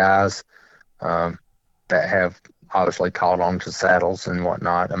lot of guys that have obviously caught on to saddles and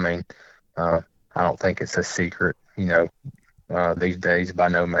whatnot. I don't think it's a secret, these days, by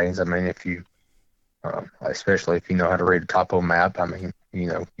no means. If you, especially if you know how to read a topo map, you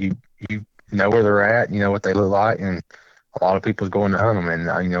know where they're at, you know what they look like, and a lot of people's going to hunt them. And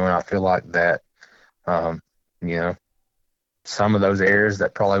and I feel like that, some of those areas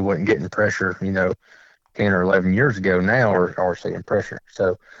that probably wasn't getting pressure, 10 or 11 years ago now are seeing pressure.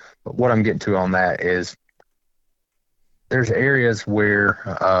 So, but what I'm getting to on that is there's areas where,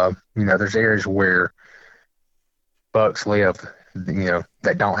 bucks live,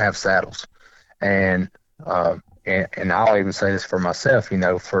 that don't have saddles. And I'll even say this for myself,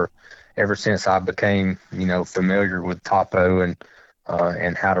 for ever since I became, familiar with topo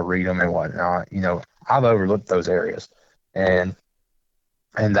and how to read them and whatnot, I've overlooked those areas. And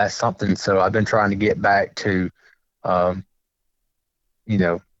that's something. So I've been trying to get back to,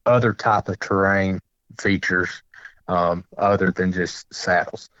 other type of terrain features, other than just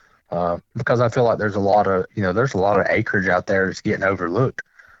saddles. Because I feel like there's a lot of acreage out there that's getting overlooked,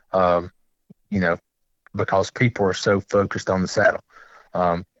 because people are so focused on the saddle.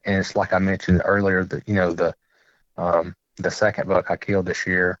 And it's like I mentioned earlier that, the second buck I killed this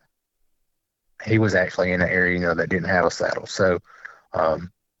year, he was actually in an area, that didn't have a saddle. So, but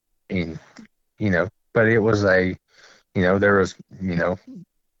it was there was,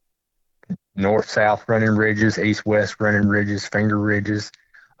 north-south running ridges, east-west running ridges, finger ridges,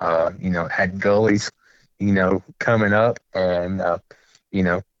 had gullies, coming up. And,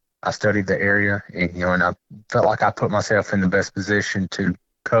 I studied the area and, and I felt like I put myself in the best position to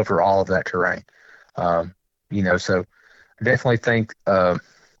cover all of that terrain. So I definitely think,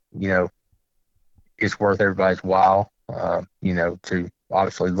 it's worth everybody's while, to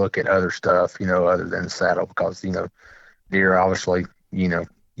obviously look at other stuff, other than the saddle, because, deer obviously,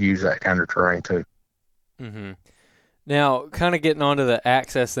 use that kind of terrain too. Mm-hmm. Now, kind of getting onto the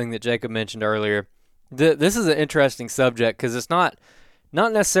access thing that Jacob mentioned earlier, this is an interesting subject because it's not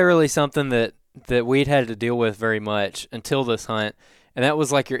necessarily something that we'd had to deal with very much until this hunt, and that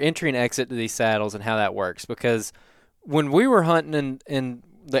was like your entry and exit to these saddles and how that works. Because when we were hunting in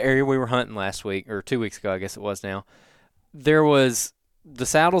the area we were hunting last week, or 2 weeks ago, I guess it was now, there was the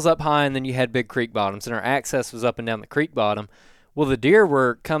saddles up high, and then you had big creek bottoms, and our access was up and down the creek bottom. Well, the deer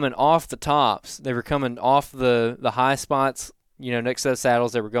were coming off the tops. They were coming off the high spots, next to those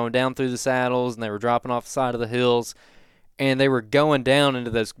saddles. They were going down through the saddles, and they were dropping off the side of the hills, and they were going down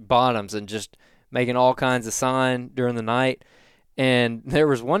into those bottoms and just making all kinds of sign during the night. And there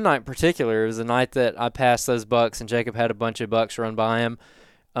was one night in particular, it was the night that I passed those bucks, and Jacob had a bunch of bucks run by him.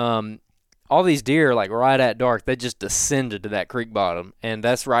 All these deer, like right at dark, they just descended to that creek bottom, and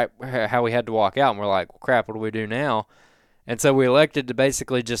that's right how we had to walk out. And we're like, well, crap, what do we do now? And so we elected to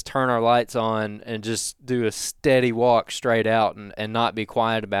basically just turn our lights on and just do a steady walk straight out and not be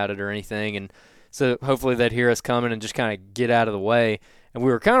quiet about it or anything. And so hopefully they'd hear us coming and just kind of get out of the way. And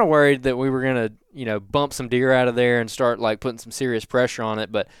we were kind of worried that we were going to, bump some deer out of there and start like putting some serious pressure on it.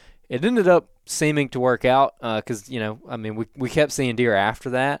 But it ended up seeming to work out because, we kept seeing deer after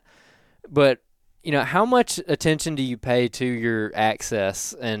that. But, how much attention do you pay to your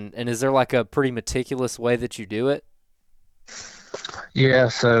access? And is there like a pretty meticulous way that you do it? Yeah,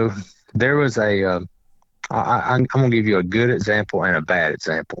 so there was I'm going to give you a good example and a bad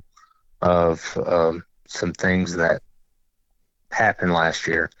example of some things that happened last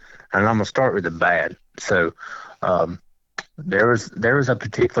year. And I'm going to start with the bad. So there was a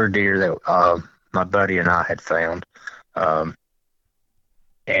particular deer that my buddy and I had found. And,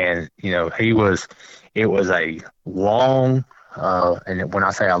 it was a long, and when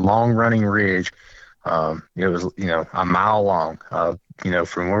I say a long running ridge, it was, a mile long,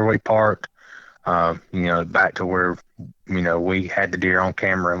 from where we parked, back to where, we had the deer on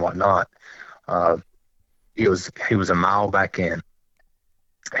camera and whatnot. He was a mile back in.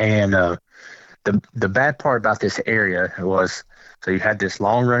 And the bad part about this area was, so you had this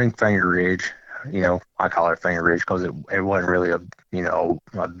long running finger ridge, I call it a finger ridge because it wasn't really a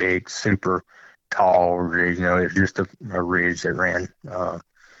big, super tall ridge, it was just a ridge that ran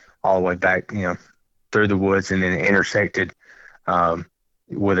all the way back, through the woods and then intersected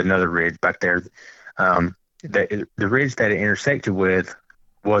with another ridge back there. The ridge that it intersected with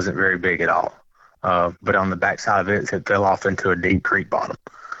wasn't very big at all. But on the backside of it, it fell off into a deep creek bottom.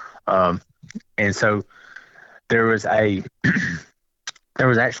 And so there was actually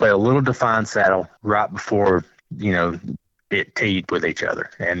a little defined saddle right before, it teed with each other.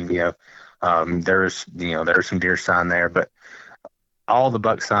 And, there was some deer sign there, but all the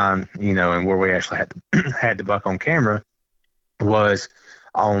buck sign, and where we actually had the buck on camera was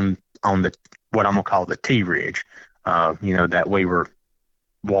on the, what I'm going to call the T ridge, that we were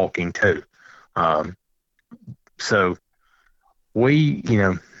walking to. So we,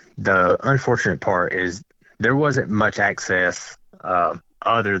 the unfortunate part is there wasn't much access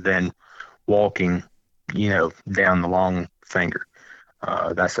other than walking, down the long finger.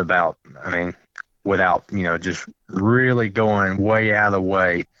 That's about, without, just really going way out of the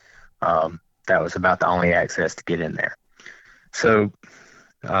way, that was about the only access to get in there. So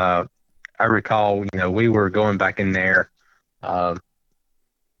I recall, we were going back in there.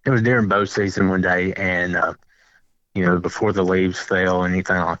 It was during bow season one day, and before the leaves fell,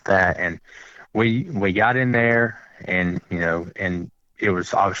 anything like that, and we got in there, and and it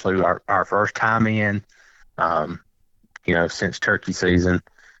was obviously our first time in, since turkey season,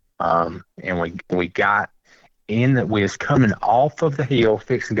 and we got in that we was coming off of the hill,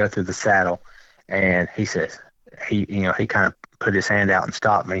 fixing to go through the saddle, and he says he kind of put his hand out and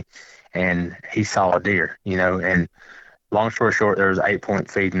stopped me, and he saw a deer, and long story short, there was 8-point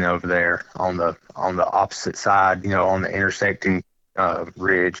feeding over there on the opposite side, on the intersecting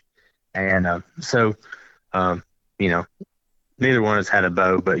ridge. And so neither one of us had a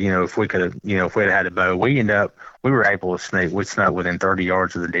bow, but if we could have, if we had a bow, we were able to sneak. We snuck within 30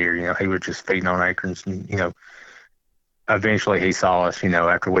 yards of the deer. He was just feeding on acorns, and eventually he saw us,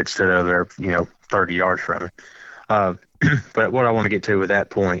 after we'd stood over there, 30 yards from him. But what I want to get to with that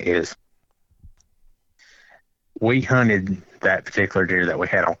point is, we hunted that particular deer that we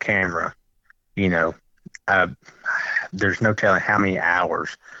had on camera. There's no telling how many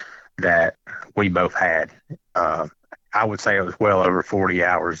hours that we both had. I would say it was well over 40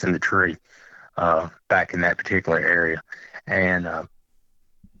 hours in the tree back in that particular area. And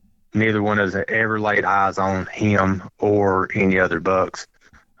neither one of us ever laid eyes on him or any other bucks.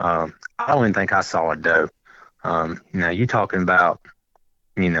 I don't even think I saw a doe. Now, you talking about,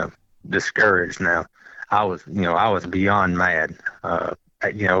 discouraged now. I was beyond mad,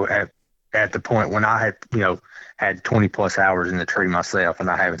 at the point when I had, had 20 plus hours in the tree myself and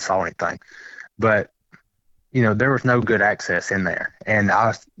I haven't saw anything. But, there was no good access in there. And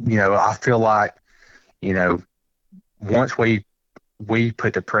I feel like, once we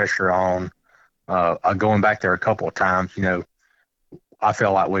put the pressure on, going back there a couple of times, I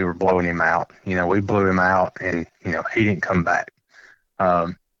felt like we were blowing him out. We blew him out and, he didn't come back.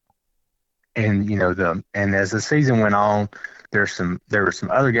 And and as the season went on, there were some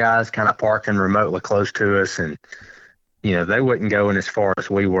other guys kind of parking remotely close to us, and they wasn't going as far as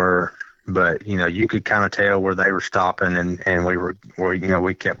we were, but you could kind of tell where they were stopping, and we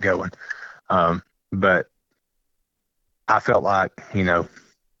kept going. But I felt like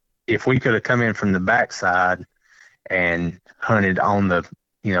if we could have come in from the backside and hunted on the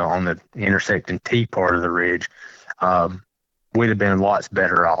on the intersecting T part of the ridge, we'd have been lots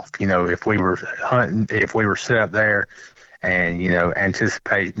better off, if we were hunting, if we were set up there and,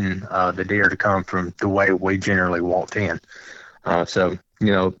 anticipating the deer to come from the way we generally walked in. So,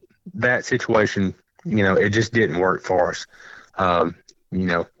 that situation, it just didn't work for us.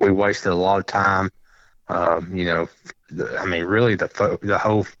 We wasted a lot of time. Really the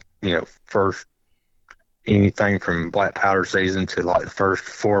whole, first anything from black powder season to like the first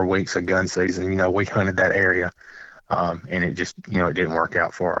 4 weeks of gun season, we hunted that area. And it just, it didn't work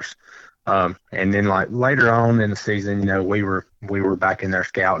out for us. And then like later on in the season, we were back in there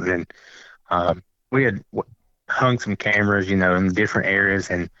scouting, and we had hung some cameras, in different areas,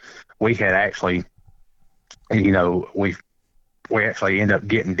 and we had actually, we actually ended up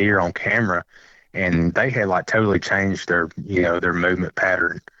getting deer on camera, and they had like totally changed their, their movement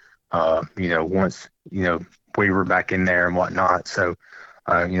pattern. Once, we were back in there and whatnot. So,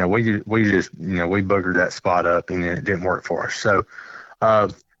 we boogered that spot up, and it didn't work for us. So,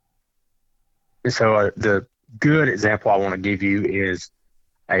 the good example I want to give you is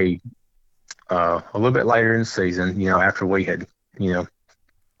a little bit later in the season, after we had,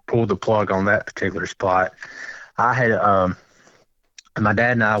 pulled the plug on that particular spot. I had, my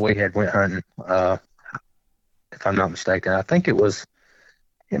dad and I, we had went hunting, if I'm not mistaken. I think it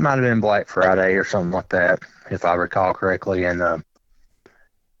might have been Black Friday or something like that, if I recall correctly. And,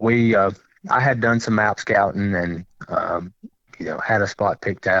 I had done some map scouting and, had a spot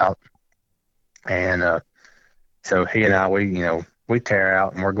picked out. And so he and I, we tear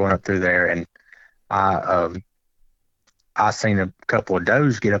out and we're going up through there. And I seen a couple of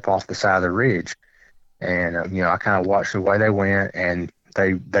does get up off the side of the ridge. And, I kind of watched the way they went, and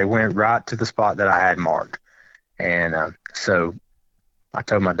they went right to the spot that I had marked. And so I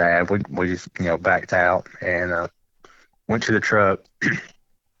told my dad, we just, backed out and went to the truck.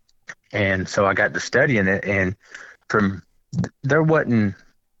 And so I got to studying it, and there wasn't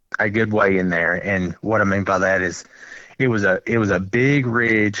a good way in there. And what I mean by that is it was a big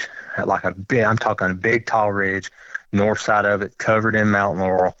ridge, like I'm talking a big tall ridge, north side of it covered in mountain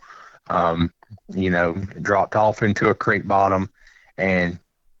laurel, dropped off into a creek bottom. And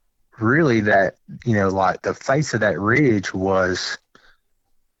really that, like the face of that ridge was,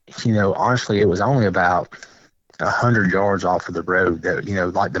 honestly, it was only about 100 yards off of the road that,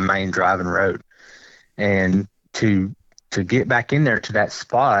 like the main driving road. And to get back in there to that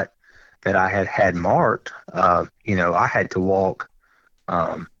spot that I had marked, I had to walk,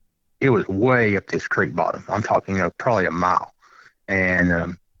 it was way up this creek bottom. I'm talking, probably a mile.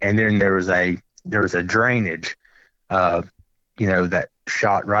 And then there was a drainage, that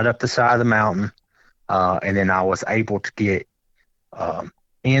shot right up the side of the mountain. And then I was able to get,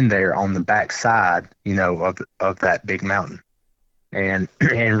 in there on the back side, of that big mountain, and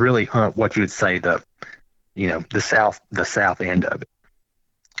really hunt what you would say the south end of it.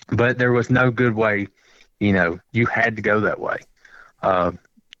 But there was no good way, you had to go that way.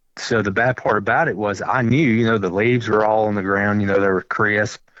 So the bad part about it was I knew, the leaves were all on the ground, they were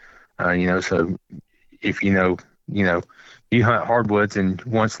crisp, so if you hunt hardwoods, and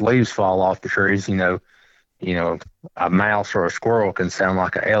once leaves fall off the trees, a mouse or a squirrel can sound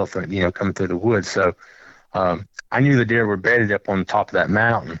like an elephant, coming through the woods. So I knew the deer were bedded up on the top of that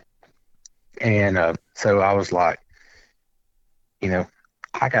mountain. And so I was like,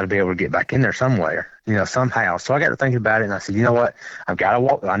 I got to be able to get back in there somewhere, somehow. So I got to thinking about it, and I said, you know what? I've got to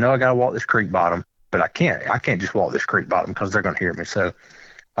walk. I know I got to walk this creek bottom, but I can't just walk this creek bottom because they're going to hear me. So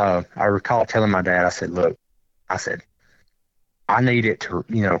I recall telling my dad, I said, look, I need it to,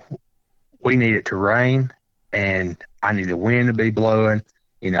 we need it to rain, and I need the wind to be blowing.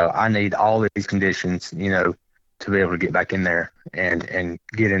 I need all these conditions, to be able to get back in there and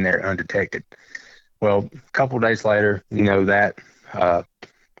get in there undetected. Well, a couple of days later, that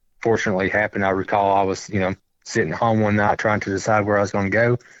fortunately happened. I recall I was, sitting at home one night trying to decide where I was going to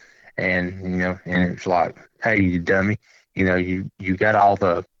go. And, and it's like, hey, you dummy, you got all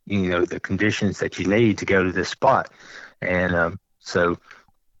the, the conditions that you need to go to this spot. And so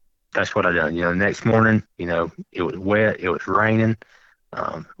that's what I done. The next morning, it was wet, it was raining.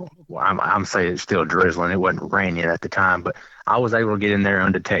 I'm saying it's still drizzling. It wasn't raining at the time, but I was able to get in there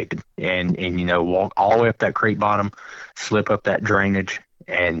undetected and walk all the way up that creek bottom, slip up that drainage,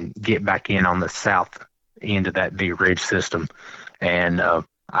 and get back in on the south end of that big ridge system. And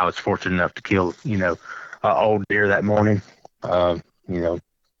I was fortunate enough to kill, an old deer that morning, probably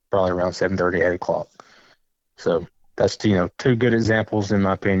around 7:30, 8 o'clock. So that's, two good examples, in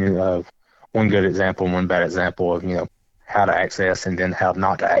my opinion, of one good example and one bad example of, how to access and then how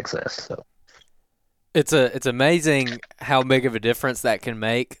not to access. So it's amazing how big of a difference that can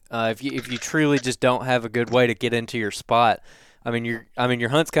make if you truly just don't have a good way to get into your spot. your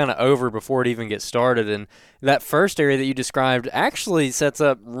hunt's kind of over before it even gets started. And that first area that you described actually sets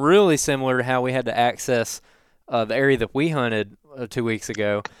up really similar to how we had to access the area that we hunted 2 weeks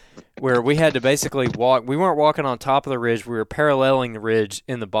ago, where we had to basically walk. We weren't walking on top of the ridge. We were paralleling the ridge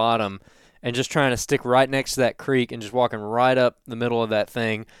in the bottom and just trying to stick right next to that creek and just walking right up the middle of that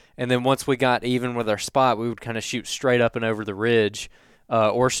thing. And then once we got even with our spot, we would kind of shoot straight up and over the ridge.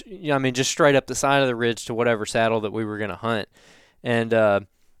 Just straight up the side of the ridge to whatever saddle that we were going to hunt. And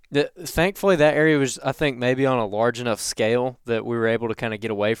thankfully that area was, I think, maybe on a large enough scale that we were able to kind of get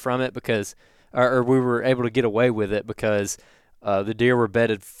away from it or we were able to get away with it because the deer were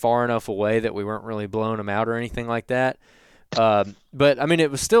bedded far enough away that we weren't really blowing them out or anything like that. But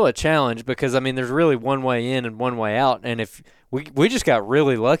it was still a challenge because there's really one way in and one way out. And if we just got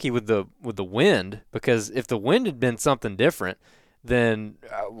really lucky with the wind, because if the wind had been something different, then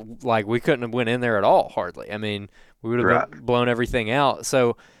we couldn't have went in there at all, hardly. We would have blown everything out.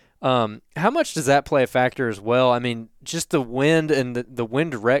 So how much does that play a factor as well? Just the wind and the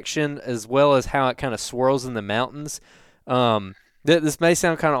wind direction, as well as how it kind of swirls in the mountains. This may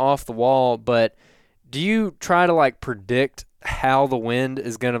sound kind of off the wall, but do you try to predict how the wind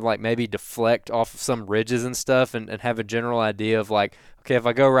is going to maybe deflect off of some ridges and stuff and have a general idea of okay, if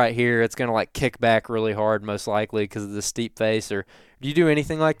I go right here, it's going to kick back really hard most likely because of the steep face? Or do you do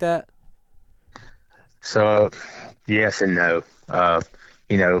anything like that? So yes and no.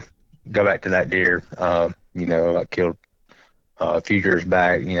 Go back to that deer, I killed a few years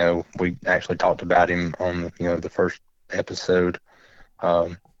back. We actually talked about him on, the first episode.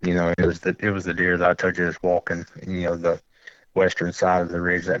 It was the deer that I told you was walking, the western side of the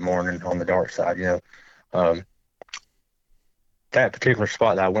ridge that morning on the dark side. That particular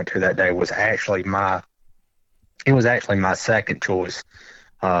spot that I went to that day was actually my second choice.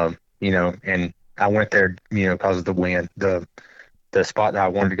 And I went there, because of the wind. The spot that I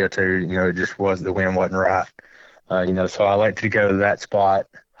wanted to go to, it just the wind wasn't right. So I elected to go to that spot,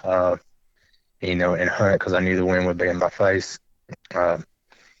 and hunt because I knew the wind would be in my face.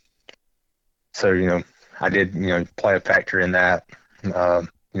 So, I did, play a factor in that,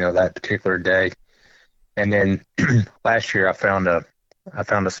 that particular day. And then last year I found a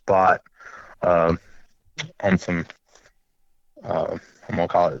spot, on some, I'm going to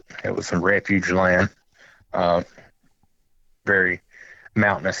call it was some refuge land, very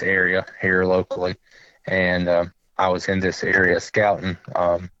mountainous area here locally. And, I was in this area scouting.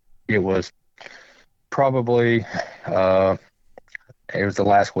 It was probably, it was the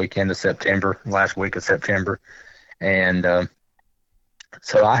last week of September. And,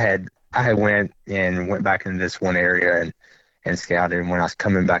 so I had went back into this one area and scouted. And when I was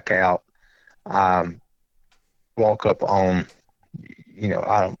coming back out, walk up on,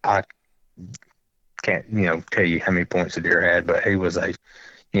 I can't, tell you how many points the deer had, but he was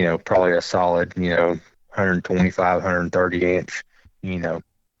probably a solid, 125, 130 inch,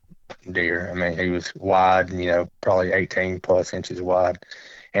 deer. He was wide, probably 18 plus inches wide.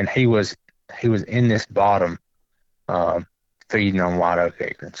 And he was in this bottom, feeding on white oak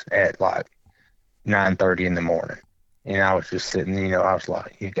acorns at 9:30 in the morning. And I was just sitting, I was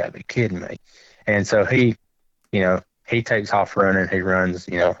like, you gotta be kidding me. And so he takes off running. He runs,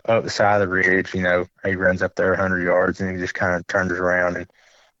 up the side of the ridge, he runs up there 100 yards and he just kind of turns around and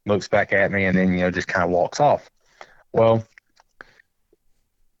looks back at me and then, just kind of walks off. Well,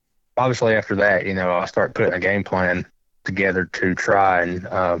 obviously after that, I start putting a game plan together to try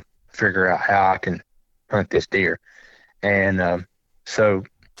and figure out how I can hunt this deer. And so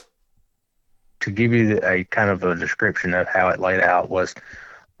to give you a kind of a description of how it laid out was,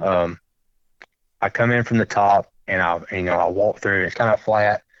 I come in from the top and I walk through. It's kind of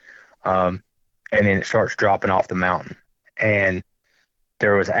flat, and then it starts dropping off the mountain. And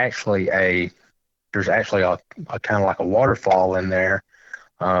there's actually a kind of like a waterfall in there,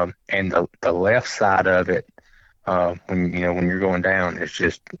 and the left side of it, when you're going down,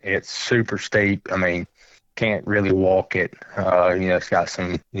 it's super steep. Can't really walk it. It's got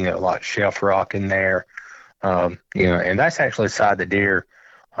some, like shelf rock in there. And that's actually the side the deer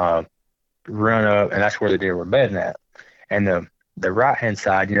run up, and that's where the deer were bedding at. And the right hand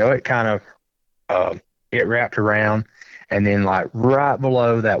side, it kind of it wrapped around, and then right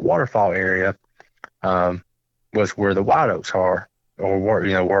below that waterfall area was where the white oaks are, or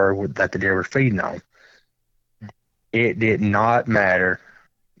where that the deer were feeding on. It did not matter,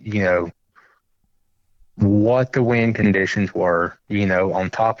 what the wind conditions were, on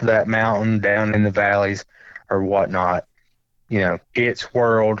top of that mountain, down in the valleys or whatnot. It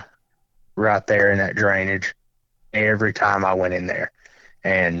swirled right there in that drainage every time I went in there.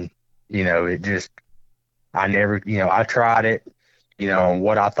 And, I never, I tried it, on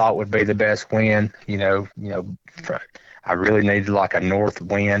what I thought would be the best wind, I really needed like a north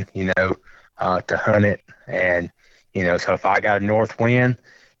wind, to hunt it. And, so if I got a north wind,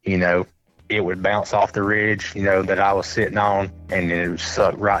 it would bounce off the ridge, that I was sitting on, and then it would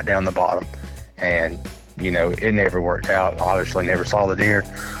suck right down the bottom. And, it never worked out. Obviously never saw the deer.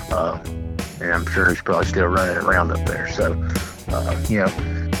 And I'm sure he's probably still running it around up there. So,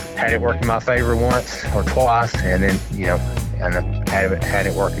 had it work in my favor once or twice, and then, and had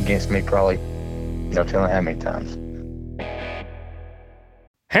it work against me probably, telling how many times.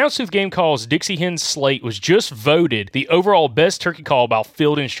 Houndstooth Game Call's Dixie Hen Slate was just voted the overall best turkey call by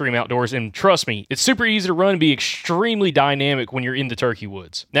Field and Stream Outdoors, and trust me, it's super easy to run and be extremely dynamic when you're in the turkey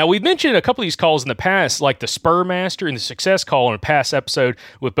woods. Now, we've mentioned a couple of these calls in the past, like the Spur Master and the Success Call in a past episode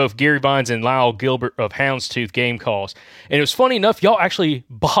with both Gary Vines and Lyle Gilbert of Houndstooth Game Calls. And it was funny enough, y'all actually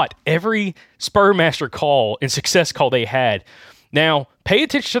bought every Spur Master call and Success Call they had. Now, pay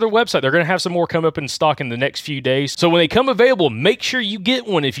attention to their website. They're going to have some more come up in stock in the next few days. So when they come available, make sure you get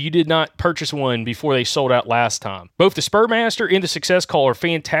one if you did not purchase one before they sold out last time. Both the Spurmaster and the Success Call are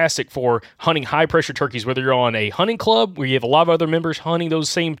fantastic for hunting high-pressure turkeys, whether you're on a hunting club where you have a lot of other members hunting those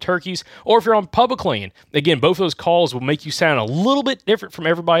same turkeys, or if you're on public land. Again, both of those calls will make you sound a little bit different from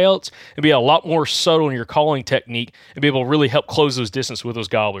everybody else and be a lot more subtle in your calling technique and be able to really help close those distance with those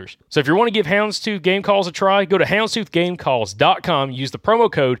gobblers. So if you want to give Houndstooth Game Calls a try, go to houndstoothgamecalls.com, use the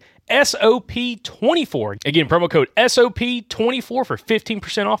promo code SOP24. Again, promo code SOP24 for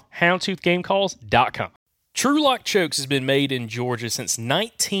 15% off, houndstoothgamecalls.com. TruLock Chokes has been made in Georgia since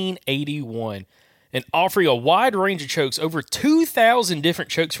 1981 and offering a wide range of chokes, over 2,000 different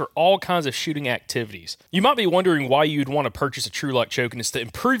chokes for all kinds of shooting activities. You might be wondering why you'd want to purchase a TruLock choke, and it's to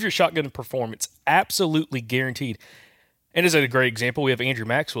improve your shotgun performance, absolutely guaranteed. And as a great example, we have Andrew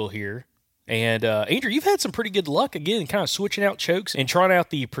Maxwell here. And Andrew, you've had some pretty good luck, again, kind of switching out chokes and trying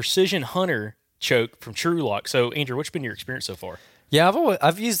out the Precision Hunter choke from TruLock. So, Andrew, what's been your experience so far? Yeah,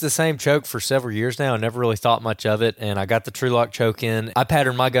 I've used the same choke for several years now. I never really thought much of it, and I got the TruLock choke in. I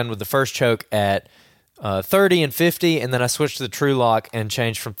patterned my gun with the first choke at 30 and 50, and then I switched to the TruLock and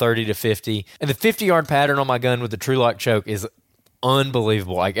changed from 30 to 50. And the 50-yard pattern on my gun with the TruLock choke is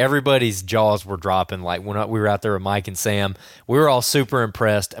unbelievable. Like, everybody's jaws were dropping. Like, when we were out there with Mike and Sam, we were all super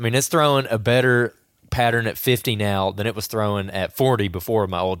impressed. I mean, it's throwing a better pattern at 50 now than it was throwing at 40 before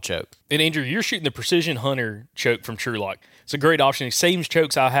my old choke. And Andrew, you're shooting the Precision Hunter choke from TruLock. It's a great option. The same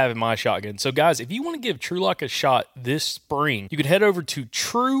chokes I have in my shotgun. So guys, if you want to give TruLock a shot this spring, you can head over to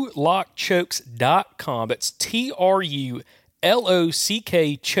TruLockChokes.com. That's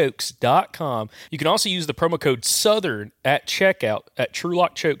TruLockChokes.com. You can also use the promo code SOUTHERN at checkout at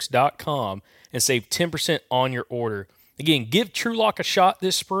TruLockChokes.com and save 10% on your order. Again, give TruLock a shot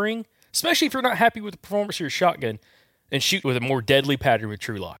this spring, especially if you're not happy with the performance of your shotgun, and shoot with a more deadly pattern with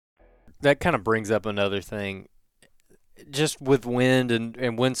TruLock. That kind of brings up another thing. Just with wind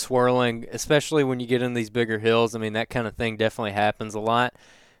and wind swirling, especially when you get in these bigger hills, I mean, that kind of thing definitely happens a lot.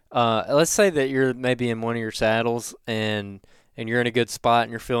 Let's say that you're maybe in one of your saddles and you're in a good spot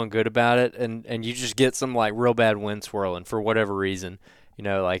and you're feeling good about it, and you just get some like real bad wind swirling for whatever reason. You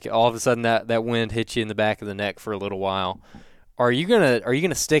know, like all of a sudden that wind hits you in the back of the neck for a little while. Are you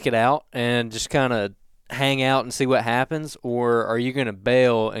gonna stick it out and just kind of hang out and see what happens, or are you gonna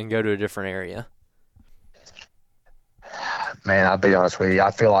bail and go to a different area? Man, I'll be honest with you.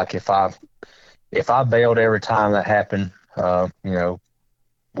 I feel like if I bailed every time that happened,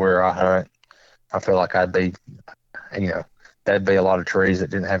 where I hunt, I feel like I'd be, that'd be a lot of trees that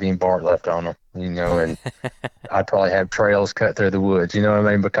didn't have any bark left on them, and I'd probably have trails cut through the woods, you know what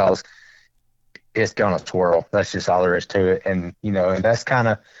I mean? Because it's going to swirl. That's just all there is to it. And, and that's kind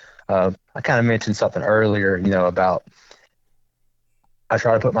of, I kind of mentioned something earlier, about I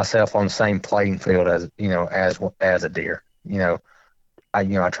try to put myself on the same playing field as a deer.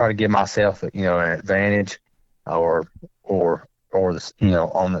 I try to give myself an advantage or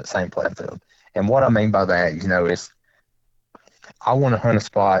on that same playing field. And what I mean by that, is I want to hunt a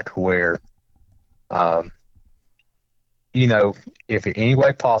spot where, if in any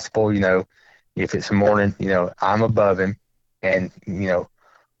way possible, if it's morning, I'm above him, and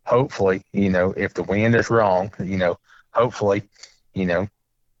hopefully, if the wind is wrong, hopefully, maybe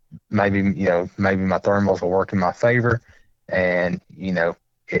my thermals will work in my favor, and he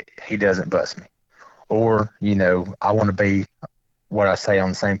doesn't bust me. Or I want to be, what I say on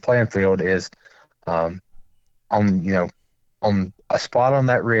the same playing field is on a spot on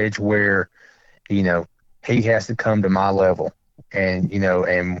that ridge where he has to come to my level, and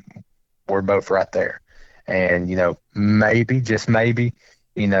and we're both right there, and maybe, just maybe,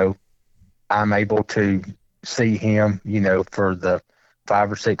 I'm able to see him, for the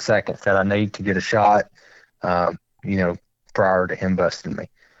 5 or 6 seconds that I need to get a shot, you know, prior to him busting me.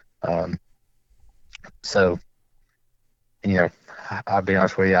 So, I'll be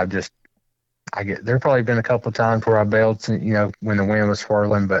honest with you, there probably been a couple of times where I bailed, when the wind was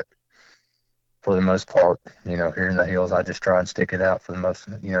swirling, but for the most part, here in the hills, I just try and stick it out for the most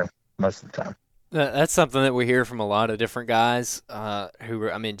of the time. That's something that we hear from a lot of different guys who,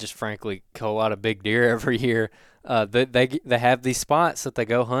 just frankly, kill a lot of big deer every year. They have these spots that they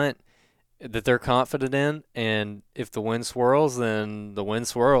go hunt that they're confident in, and if the wind swirls, then the wind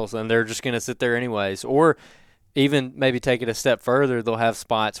swirls, and they're just going to sit there anyways. Or even maybe take it a step further, they'll have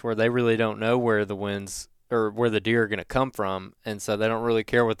spots where they really don't know where the winds or where the deer are going to come from, and so they don't really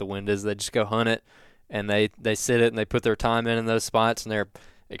care what the wind is. They just go hunt it, and they sit it, and they put their time in those spots, and they're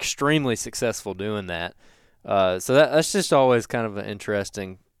extremely successful doing that. So that's just always kind of an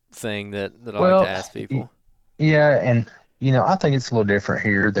interesting thing that I like to ask people. Yeah, and I think it's a little different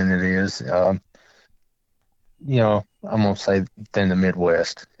here than it is. I'm gonna say than the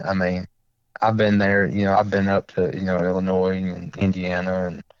Midwest. I mean, I've been there. I've been up to Illinois and Indiana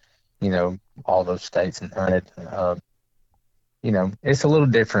and all those states and hunted. It's a little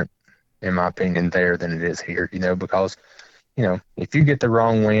different in my opinion there than it is here. Because if you get the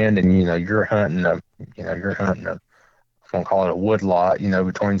wrong wind and you're hunting I'm gonna call it a wood lot,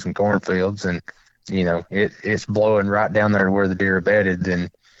 between some cornfields, and it's blowing right down there where the deer are bedded, then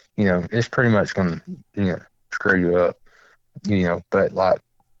it's pretty much gonna screw you up. But like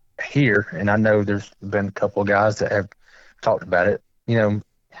here, and I know there's been a couple of guys that have talked about it.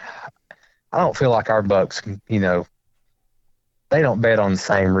 I don't feel like our bucks, they don't bed on the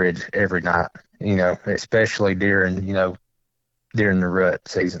same ridge every night. Especially during the rut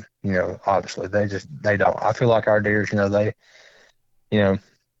season. Obviously they don't. I feel like our deers, they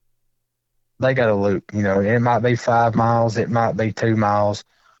got a loop. It might be 5 miles, it might be 2 miles,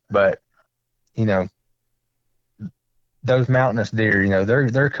 but those mountainous deer,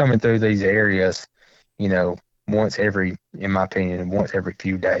 they're coming through these areas, once every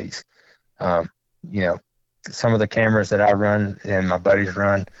few days. Some of the cameras that I run and my buddies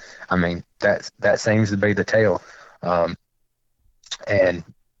run, that seems to be the tail. And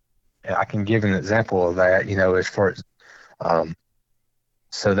I can give an example of that, as far as,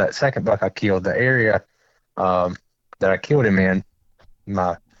 so that second buck I killed, the area that I killed him in,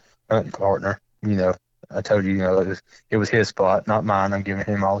 my hunting partner, I told you, it was his spot, not mine. I'm giving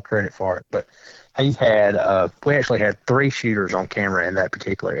him all the credit for it. But he had, we actually had 3 shooters on camera in that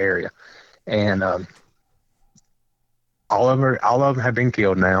particular area. And all of them have been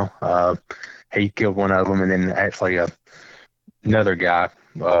killed now. He killed one of them, and then actually another guy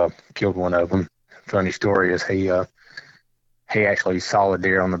killed one of them. Funny story is he actually saw a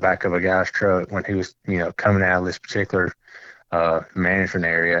deer on the back of a guy's truck when he was coming out of this particular management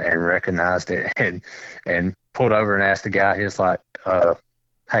area, and recognized it and pulled over and asked the guy. He was like,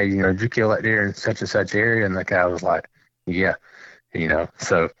 hey, did you kill that deer in such and such area? And the guy was like, yeah.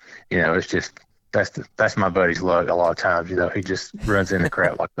 So it's just that's my buddy's luck a lot of times. He just runs into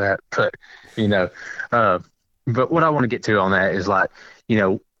crap like that. But but what I want to get to on that is, like,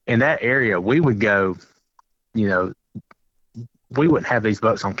 in that area, we would go, we wouldn't have these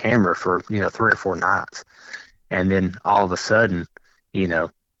bucks on camera for 3 or 4 nights, and then all of a sudden, he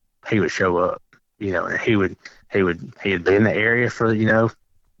would show up, and he'd be in the area for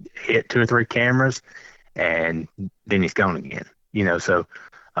hit 2 or 3 cameras, and then he's gone again. So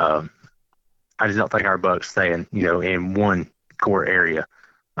I just don't think our bucks stay in one core area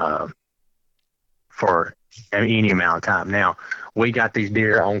for any amount of time. Now, we got these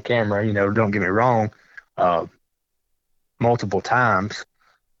deer on camera, don't get me wrong, multiple times,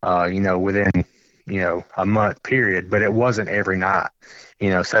 within, a month period, but it wasn't every night,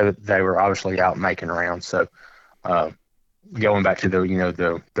 so they were obviously out making rounds. So, going back to the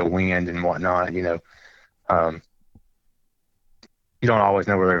wind and whatnot, you don't always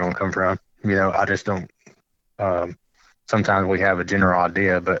know where they're going to come from. I just don't, sometimes we have a general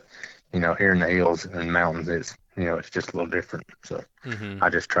idea, but, here in the hills and mountains, it's just a little different. So I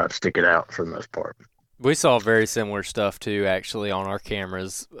just try to stick it out for the most part. We saw very similar stuff too, actually, on our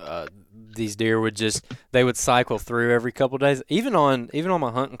cameras. These deer would cycle through every couple of days. Even on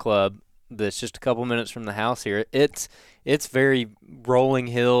my hunting club, that's just a couple minutes from the house here. It's very rolling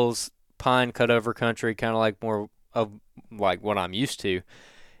hills, pine cut over country, kind of like more of like what I'm used to.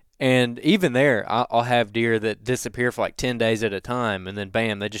 And even there, I'll have deer that disappear for like 10 days at a time, and then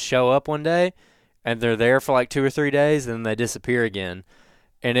bam, they just show up one day, and they're there for like 2 or 3 days, and then they disappear again.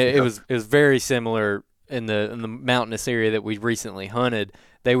 And it was very similar in the mountainous area that we recently hunted.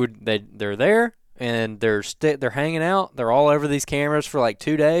 They're there, and they're hanging out. They're all over these cameras for like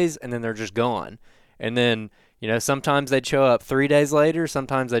 2 days, and then they're just gone. And then, sometimes they'd show up 3 days later.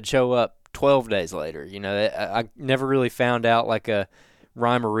 Sometimes they'd show up 12 days later. I never really found out like a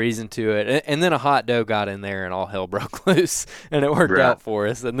rhyme or reason to it. And then a hot doe got in there and all hell broke loose, and it worked out for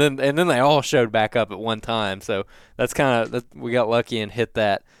us. And then they all showed back up at one time. So that's we got lucky and hit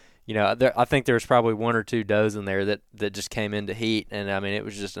that. I think there was probably 1 or 2 does in there that just came into heat, and I mean it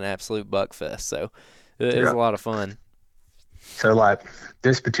was just an absolute buck fest. So it was a lot of fun. So like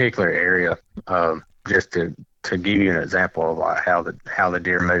this particular area, just to give you an example of like how the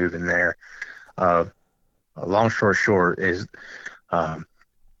deer move in there. Long story short is,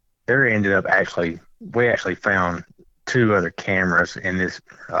 there ended up we actually found 2 other cameras in this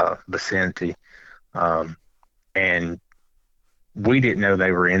vicinity, and we didn't know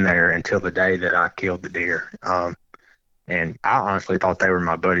they were in there until the day that I killed the deer. And I honestly thought they were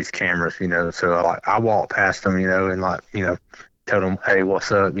my buddy's cameras, so I walked past them, and told them, hey,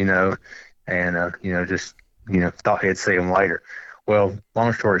 what's up, and, just, thought he'd see them later. Well,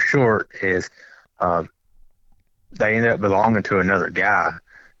 long story short is, they ended up belonging to another guy,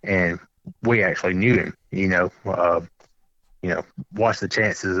 and we actually knew him, what's the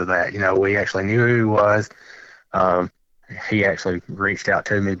chances of that? We actually knew who he was. He actually reached out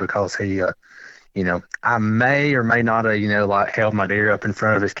to me because he, I may or may not have, held my deer up in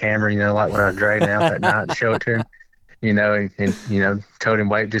front of his camera, like when I dragged him out that night and showed it to him, and told him,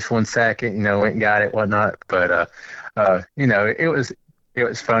 wait just 1 second, went and got it, whatnot. But, it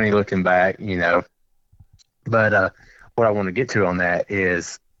was funny looking back, but, what I want to get to on that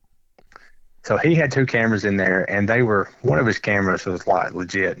is, so he had 2 cameras in there, and one of his cameras was like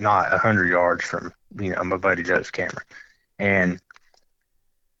legit not 100 yards from, my buddy Joe's camera. And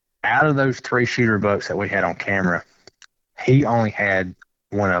out of those 3 shooter bucks that we had on camera, he only had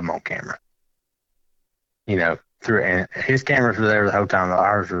 1 of them on camera. And his cameras were there the whole time,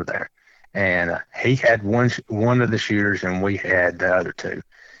 ours were there. And he had one of the shooters, and we had the other 2.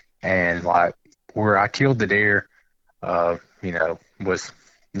 And like where I killed the deer, was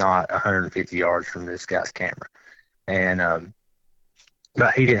not 150 yards from this guy's camera. And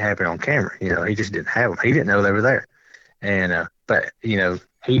but he didn't have it on camera. He just didn't have them. He didn't know they were there. And but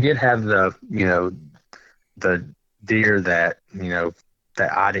he did have the the deer that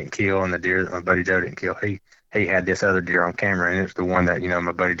that I didn't kill, and the deer that my buddy Joe didn't kill. He had this other deer on camera, and it's the one that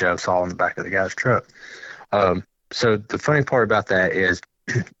my buddy Joe saw in the back of the guy's truck. So the funny part about that is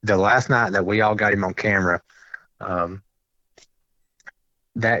the last night that we all got him on camera,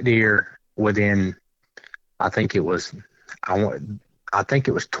 that deer within I think it was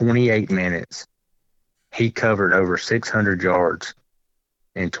 28 minutes. He covered over 600 yards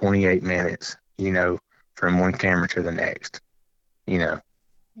in 28 minutes, from one camera to the next,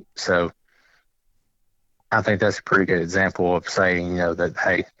 So I think that's a pretty good example of saying, that,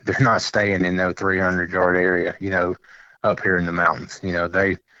 hey, they're not staying in no 300-yard area, up here in the mountains.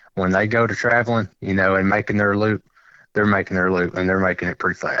 When they go to traveling, and making their loop, they're making their loop, and they're making it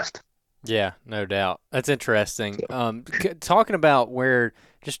pretty fast. Yeah, no doubt. That's interesting. Talking about where,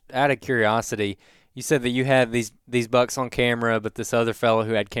 just out of curiosity, you said that you had these bucks on camera, but this other fellow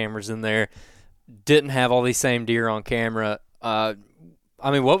who had cameras in there didn't have all these same deer on camera. I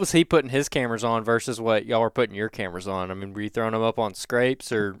mean, what was he putting his cameras on versus what y'all were putting your cameras on? I mean, were you throwing them up on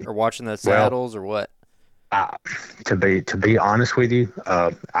scrapes or watching the saddles or what? To be honest with you,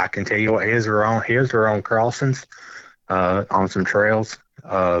 I can tell you what his were on. His were on crossings, on some trails.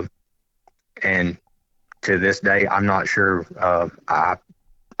 And to this day, I'm not sure. I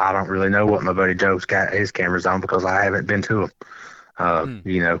don't really know what my buddy Joe's got his cameras on because I haven't been to him.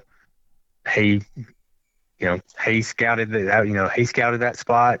 He scouted that. He scouted that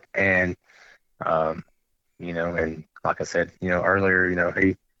spot, and and like I said, earlier,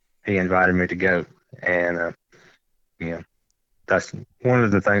 he invited me to go, and that's one of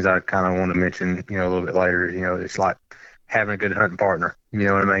the things I kind of want to mention, a little bit later. It's like having a good hunting partner. You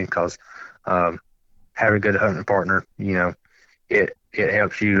know what I mean? Because having a good hunting partner, it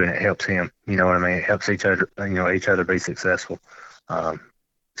helps you and it helps him. You know what I mean? It helps each other be successful.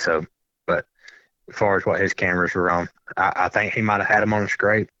 But as far as what his cameras were on, I think he might have had them on a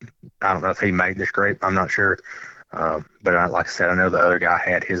scrape. I don't know if he made the scrape. I'm not sure. But like I said, I know the other guy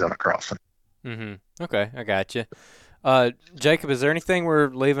had his on a crossing. Mm-hmm. Okay, I got you. Jacob, is there anything we're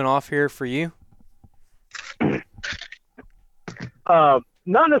leaving off here for you?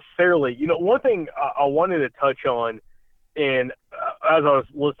 Not necessarily. One thing I wanted to touch on, and as I was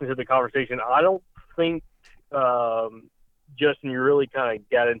listening to the conversation, I don't think, Justin, you really kind of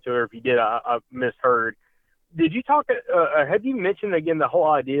got into it. Or if you did, I misheard. Did you talk? Have you mentioned again the whole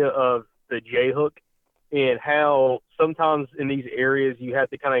idea of the J hook and how sometimes in these areas you have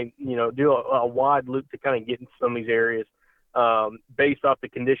to kind of, do a wide loop to kind of get into some of these areas based off the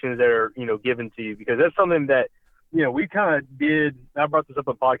conditions that are, given to you. Because that's something that, we kind of did. I brought this up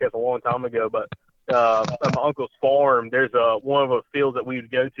on a podcast a long time ago, but at my uncle's farm, there's one of the fields that we would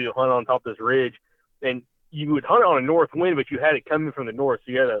go to hunt on top of this ridge. And you would hunt on a north wind, but you had it coming from the north.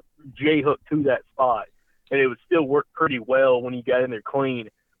 So you had a J hook to that spot. And it would still work pretty well when you got in there clean.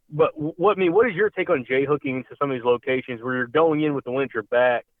 But what is your take on J hooking into some of these locations where you're going in with the wind at your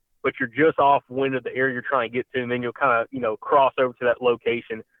back, but you're just off wind of the area you're trying to get to, and then you'll kind of, cross over to that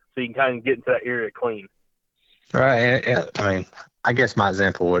location so you can kind of get into that area clean? Right. I mean, I guess my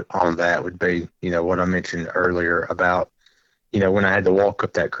example on that would be, what I mentioned earlier about, when I had to walk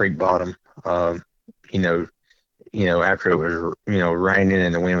up that creek bottom, after it was, raining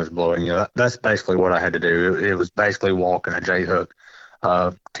and the wind was blowing, that's basically what I had to do. It was basically walking a J hook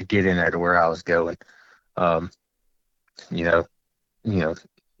to get in there to where I was going.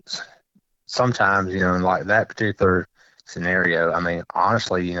 Sometimes, in like that particular scenario, I mean,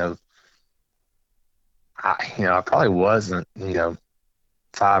 honestly, I probably wasn't,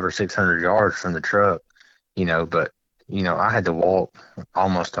 500 or 600 yards from the truck, but, I had to walk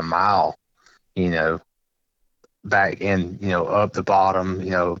almost a mile, back in, up the bottom,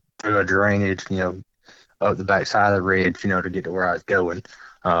 through a drainage, up the backside of the ridge, to get to where I was going,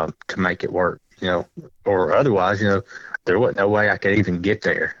 to make it work, or otherwise, there wasn't no way I could even get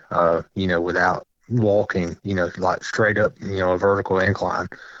there, without walking, like straight up, a vertical incline.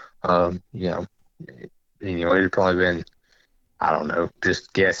 It'd probably been, I don't know,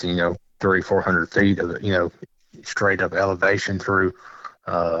 just guessing, 300-400 feet of, straight up elevation through,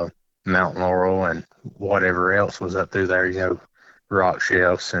 Mount Laurel and whatever else was up through there, rock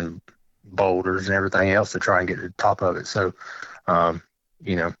shelves and boulders and everything else to try and get to the top of it. So, that's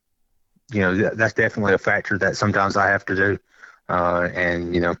definitely a factor that sometimes I have to do.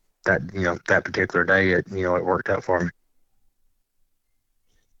 And, that particular day, it worked out for me.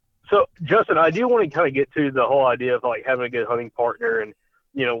 So, Justin, I do want to kind of get to the whole idea of like having a good hunting partner and,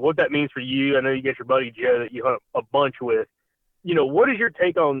 what that means for you. I know you get your buddy Joe that you hunt a bunch with. What is your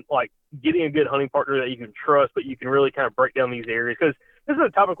take on like getting a good hunting partner that you can trust, but you can really kind of break down these areas? Because this is a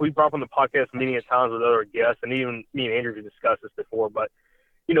topic we brought up on the podcast many a times with other guests, and even me and Andrew have discussed this before. But,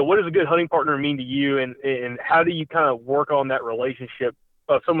 what does a good hunting partner mean to you, and how do you kind of work on that relationship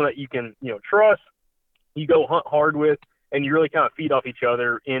of someone that you can, trust, you go hunt hard with, and you really kind of feed off each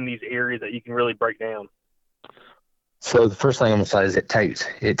other in these areas that you can really break down? So the first thing I'm going to say is it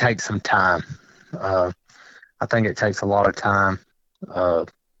takes some time. I think it takes a lot of time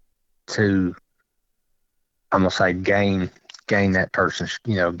to, I'm going to say, gain that person's,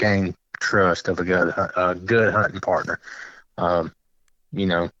 gain trust of a good hunting partner. I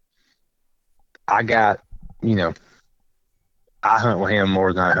got, I hunt with him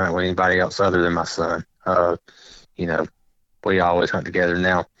more than I hunt with anybody else other than my son. We always hunt together.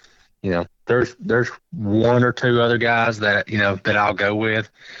 Now, there's one or two other guys that, that I'll go with.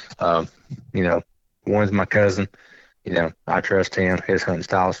 One's my cousin. I trust him. His hunting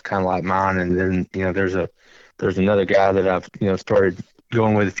style is kind of like mine. And then, there's another guy that I've, started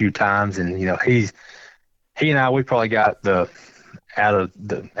going with a few times. And, he and I, we probably got out of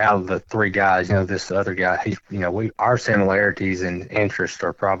the three guys, this other guy, our similarities and interests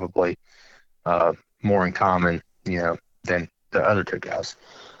are probably more in common, than the other two guys.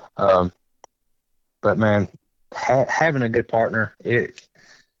 But man, having a good partner, it's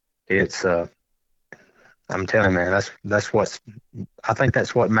I'm telling you, man, I think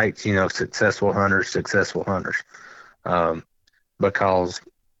that's what makes, successful hunters. Because,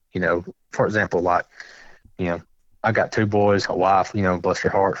 for example, like, I got two boys, a wife, bless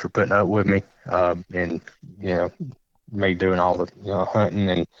your heart for putting up with me. And, me doing all the, hunting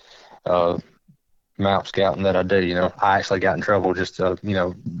and, mount scouting that I do. I actually got in trouble just, before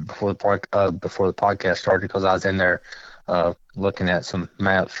the podcast started because I was in there, looking at some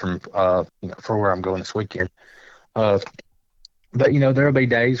maps from, for where I'm going this weekend. But, there'll be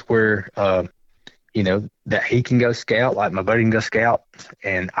days where, that he can go scout, like my buddy can go scout,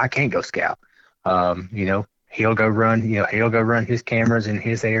 and I can't go scout. He'll go run his cameras in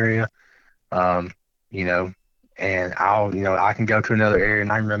his area, and I can go to another area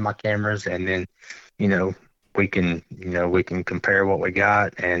and I can run my cameras, and then, we can compare what we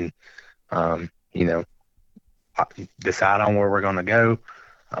got and, decide on where we're going to go.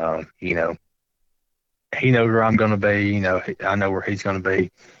 He knows where I'm going to be, I know where he's going to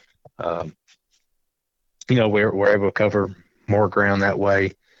be. We're able to cover more ground that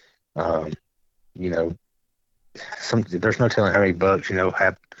way. There's no telling how many bucks,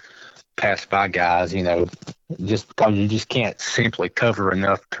 pass by guys, just because you just can't simply cover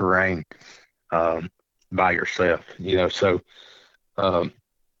enough terrain by yourself, So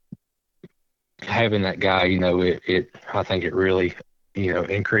having that guy, I think it really,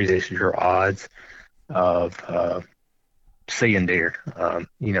 increases your odds of seeing deer.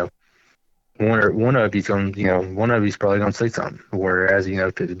 One of you's probably gonna see something. Whereas,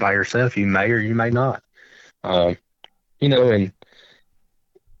 if it's by yourself, you may or you may not. And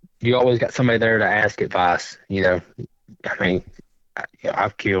you always got somebody there to ask advice. I mean,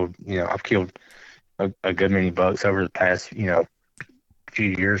 I've killed a good many bucks over the past few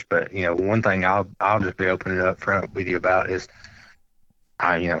years, but one thing I'll just be opening up front with you about is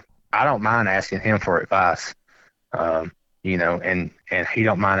I don't mind asking him for advice. And he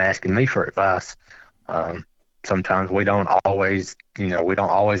don't mind asking me for advice. Sometimes we don't always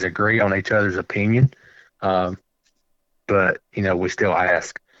agree on each other's opinion. But we still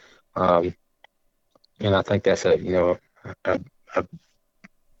ask. And I think that's a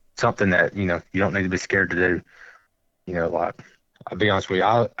something that, you don't need to be scared to do. Like, I'll be honest with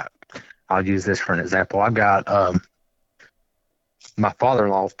you, I'll use this for an example. I've got, my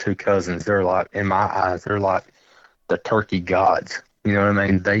father-in-law's two cousins. They're like, in my eyes, they're like the turkey gods. You know what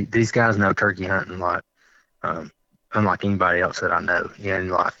I mean? These guys know turkey hunting like unlike anybody else that I know.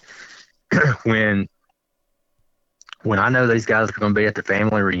 And like when I know these guys are going to be at the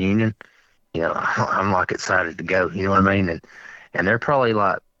family reunion, I'm like excited to go. You know what I mean? And they're probably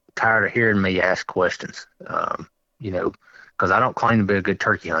like tired of hearing me ask questions. Because I don't claim to be a good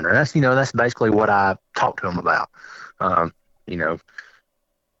turkey hunter. That's basically what I talk to them about.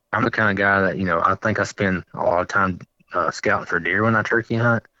 I'm the kind of guy that, I think I spend a lot of time scouting for deer when I turkey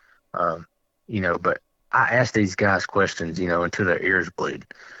hunt. But I ask these guys questions, until their ears bleed.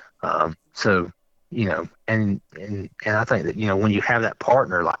 And I think that, when you have that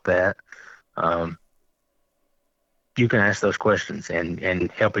partner like that, you can ask those questions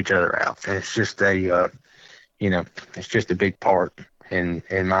and help each other out. And it's just it's just a big part in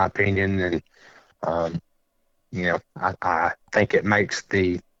my opinion. And, I think it makes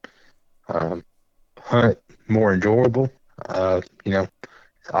the hunt more enjoyable.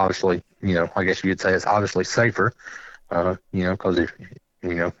 Obviously, I guess you'd say it's obviously safer, because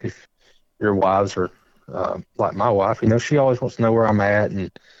if your wives are like my wife, she always wants to know where I'm at.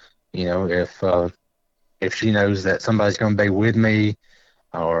 And, if she knows that somebody's going to be with me,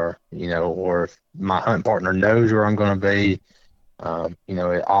 or if my hunt partner knows where I'm going to be,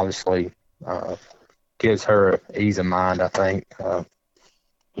 it obviously gives her ease of mind, I think.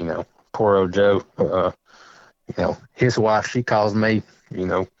 Poor old Joe, his wife, she calls me,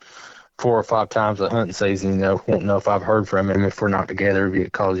 4 or 5 times a hunting season, won't know if I've heard from him if we're not together,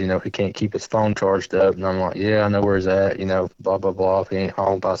 because, he can't keep his phone charged up. And I'm like, yeah, I know where he's at, blah, blah, blah. If he ain't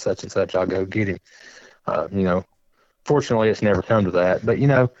home by such and such, I'll go get him. Fortunately, it's never come to that. But,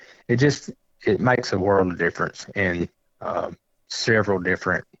 it makes a world of difference in several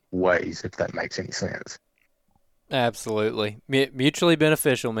different ways, if that makes any sense. Absolutely. Mutually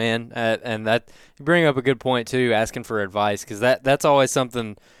beneficial, man. And that you bring up a good point, too, asking for advice, because that's always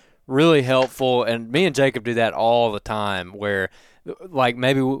something really helpful. And me and Jacob do that all the time, where, like,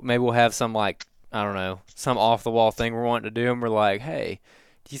 maybe we'll have some, like, I don't know, some off-the-wall thing we're wanting to do, and we're like, hey,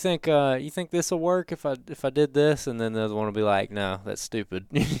 do you think this will work if I did this? And then the other one will be like, no, that's stupid.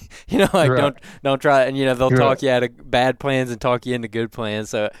 Right. don't try it. And they'll Right. talk you out of bad plans and talk you into good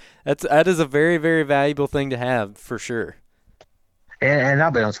plans. So that is a very, very valuable thing to have, for sure. And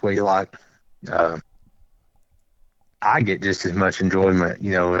I'll be honest with you, like, I get just as much enjoyment,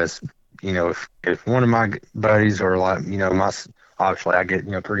 as if one of my buddies, or like, obviously I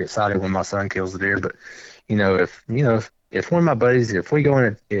get pretty excited when my son kills the deer, but if one of my buddies, if we go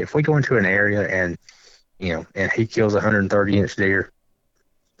into an area and and he kills a 130-inch deer,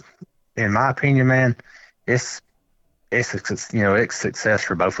 in my opinion, man, it's success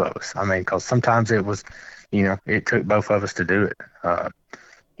for both of us. I mean, because sometimes it was, it took both of us to do it. I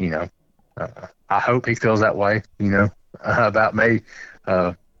hope he feels that way, about me.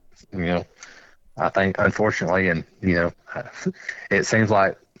 I think, unfortunately, and it seems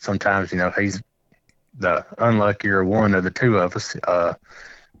like sometimes he's the unluckier one of the two of us.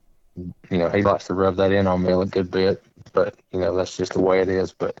 He likes to rub that in on me a good bit, but that's just the way it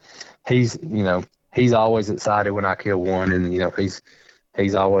is. But he's always excited when I kill one, and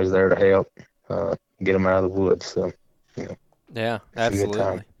he's always there to help get him out of the woods. So yeah,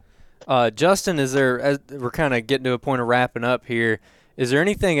 absolutely. Justin, as we're kind of getting to a point of wrapping up here, is there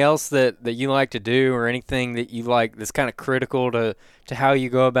anything else that you like to do, or anything that you like that's kind of critical to how you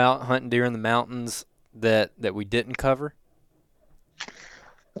go about hunting deer in the mountains that we didn't cover?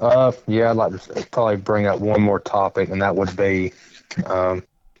 Yeah, I'd like to probably bring up one more topic, and that would be um,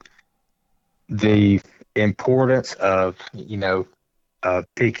 the importance of,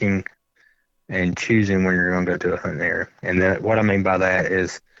 picking and choosing when you're going to go to a hunting area. And then what I mean by that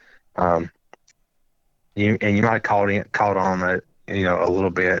is, um, you might have caught on it, a little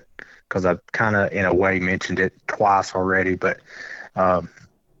bit, because I've kind of in a way mentioned it twice already. But um,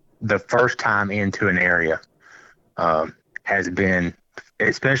 the first time into an area has been,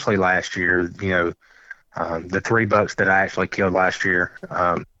 especially last year. The 3 bucks that I actually killed last year.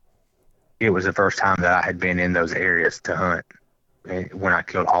 It was the first time that I had been in those areas to hunt when I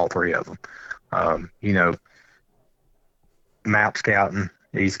killed all 3 of them. Map scouting,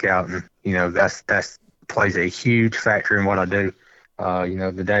 e-scouting, that's plays a huge factor in what I do.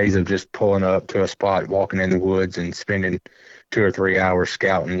 The days of just pulling up to a spot, walking in the woods and spending 2 or 3 hours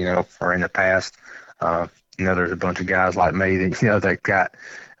scouting, are in the past. There's a bunch of guys like me that, they've got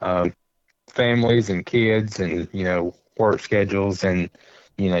families and kids and, work schedules, and,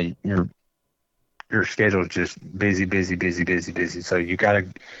 your schedule is just busy, busy, busy, busy, busy. So you got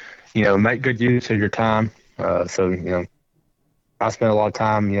to, make good use of your time. I spend a lot of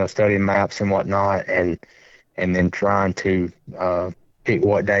time, studying maps and whatnot, and then trying to pick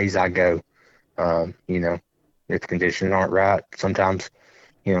what days I go. If conditions aren't right, sometimes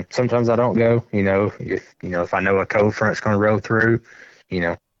I don't go. If I know a cold front's going to roll through,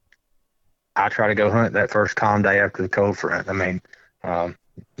 I try to go hunt that first calm day after the cold front. I mean,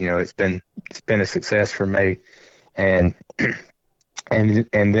 it's been a success for me, and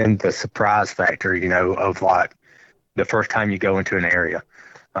then the surprise factor, of like the first time you go into an area,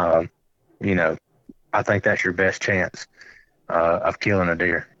 I think that's your best chance of killing a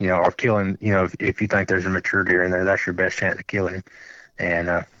deer, or killing, if you think there's a mature deer in there, that's your best chance of killing him. And,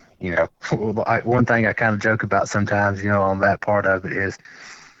 one thing I kind of joke about sometimes, on that part of it is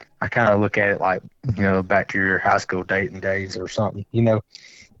I kind of look at it like, back to your high school dating days or something,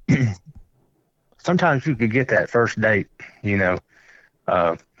 sometimes you could get that first date,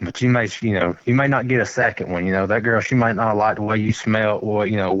 but you may not get a second one. That girl, she might not like the way you smelled, or,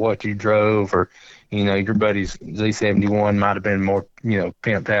 what you drove, or, your buddy's Z71 might have been more,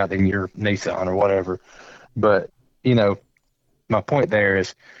 pimped out than your Nissan or whatever. But, my point there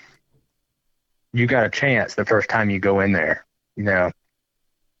is you got a chance the first time you go in there.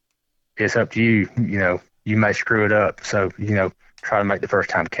 It's up to you. You may screw it up. So, try to make the first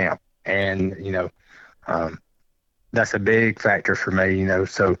time count. And, that's a big factor for me,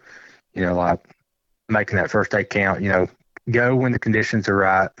 so, like making that first day count, go when the conditions are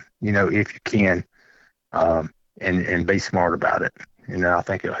right, if you can, and be smart about it. I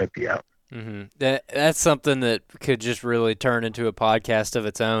think it'll help you out. Mm-hmm. That's something that could just really turn into a podcast of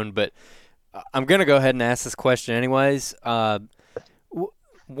its own, but I'm going to go ahead and ask this question anyways.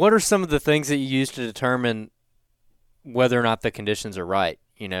 What are some of the things that you use to determine whether or not the conditions are right?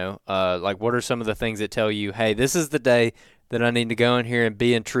 Like what are some of the things that tell you, hey, this is the day that I need to go in here and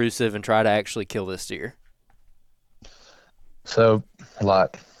be intrusive and try to actually kill this deer? So,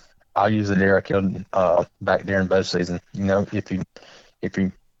 like, I'll use the deer I killed back during bow season. If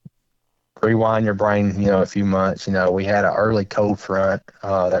you rewind your brain, a few months, we had an early cold front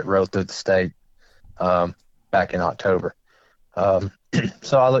that rolled through the state back in October.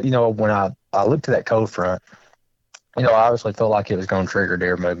 So when I looked at that cold front, I obviously felt like it was going to trigger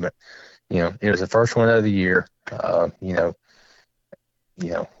deer movement. It was the first one of the year.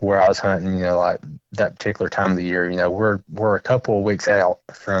 Where I was hunting, like that particular time of the year, we're a couple of weeks out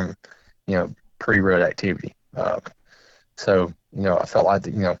from, pre-rut activity. So, I felt like,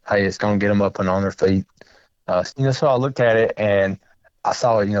 hey, it's going to get them up and on their feet. So I looked at it and I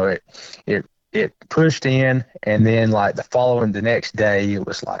saw, it pushed in, and then like the next day, it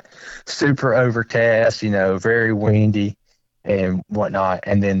was like super overcast, very windy and whatnot.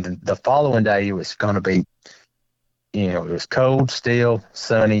 And then the following day, it was going to be, it was cold, still,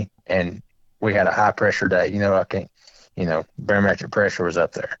 sunny, and we had a high pressure day. Barometric pressure was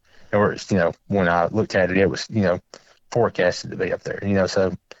up there. Or, when I looked at it, it was, forecasted to be up there,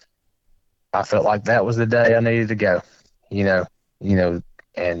 so I felt like that was the day I needed to go,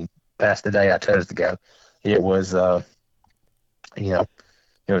 and that's the day I chose to go. It was, it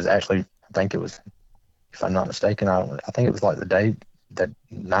was actually, I think it was, if I'm not mistaken, I think it was like the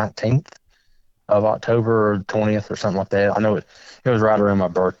 19th of October or 20th or something like that. I know it was right around my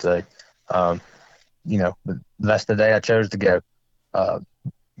birthday. But that's the day I chose to go,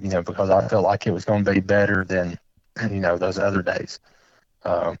 because I felt like it was going to be better than, those other days.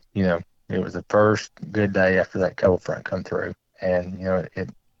 It was the first good day after that cold front come through, and,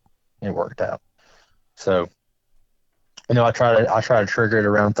 it worked out. So I try to trigger it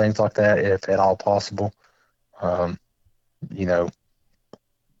around things like that if at all possible. You know,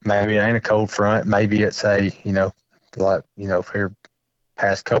 maybe it ain't a cold front. Maybe it's a, for your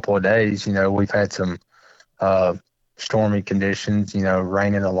past couple of days, we've had some stormy conditions,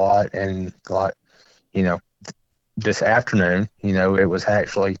 raining a lot, and like, this afternoon, it was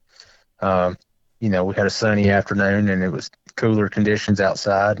actually, we had a sunny afternoon and it was cooler conditions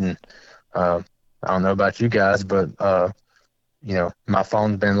outside. And I don't know about you guys, but my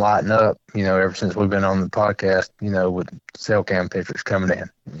phone's been lighting up, ever since we've been on the podcast, with cell cam pictures coming in.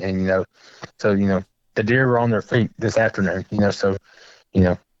 And, so, the deer were on their feet this afternoon, so,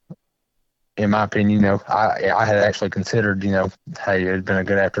 in my opinion, I had actually considered, hey, it had been a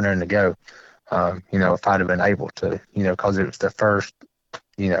good afternoon to go, if I'd have been able to, because it was the first,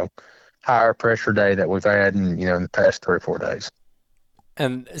 higher pressure day that we've had in the past 3 or 4 days.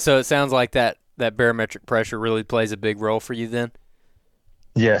 And so it sounds like that barometric pressure really plays a big role for you then?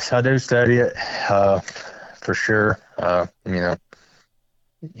 Yes, I do study it, for sure.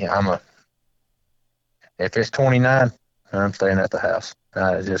 If it's 29, I'm staying at the house.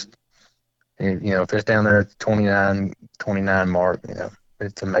 If it's down there at the 29 mark,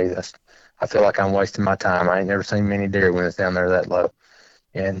 to me, I feel like I'm wasting my time. I ain't never seen many deer when it's down there that low.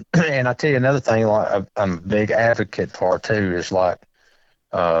 And I tell you another thing, like I'm a big advocate for too, is like,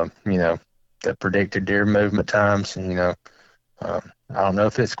 the predicted deer movement times. And, I don't know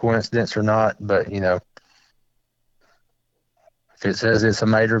if it's coincidence or not, but if it says it's a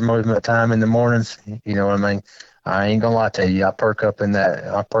major movement time in the mornings, you know what I mean? I ain't gonna lie to you. I perk up in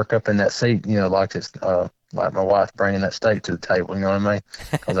that seat, like it's like my wife bringing that steak to the table. You know what I mean?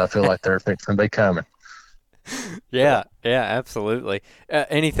 Because I feel like they're fixing to be coming. Yeah, absolutely.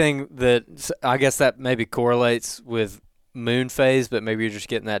 Anything that I guess that maybe correlates with moon phase, but maybe you're just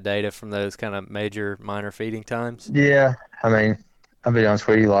getting that data from those kind of major minor feeding times? Yeah, I mean, I'll be honest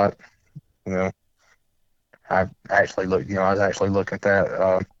with you, like, I actually looked, I was actually looking at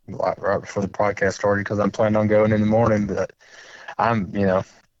that like right before the podcast started because I'm planning on going in the morning, but I'm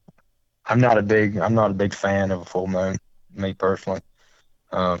not a big fan of a full moon, me personally.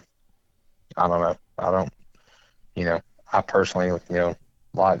 I don't know. I personally,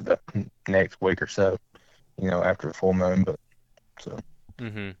 like the next week or so, after the full moon, but so.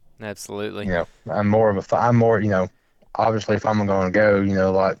 Absolutely. I'm more, obviously if I'm going to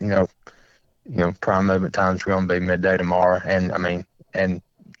go, prime movement times are going to be midday tomorrow. And I mean,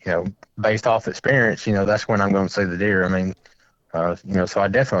 based off experience, that's when I'm going to see the deer. I mean, so I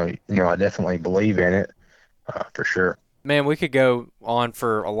definitely believe in it, for sure. Man, we could go on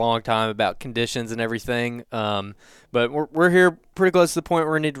for a long time about conditions and everything, but we're here pretty close to the point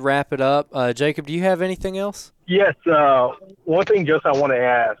where we need to wrap it up. Jacob, do you have anything else? Yes. One thing, Joseph, I want to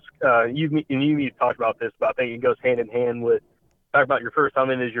ask, you talked about this, but I think it goes hand in hand with talk about your first time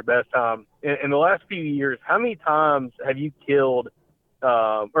in is your best time. In the last few years, how many times have you killed,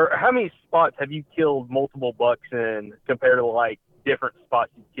 or how many spots have you killed multiple bucks in compared to like different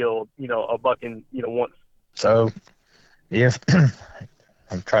spots you killed, a buck in, once? So, if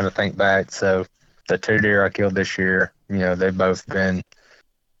I'm trying to think back, so the 2 deer I killed this year, they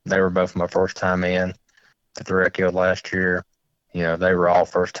were both my first time in. The 3 I killed last year, they were all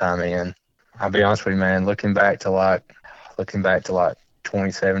first time in. I'll be honest with you, man, looking back to like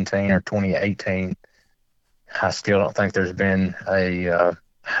 2017 or 2018, I still don't think there's been I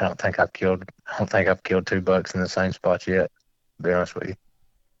don't think I've killed 2 bucks in the same spot yet, to be honest with you.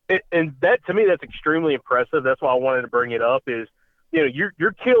 And that, to me, that's extremely impressive. That's why I wanted to bring it up is,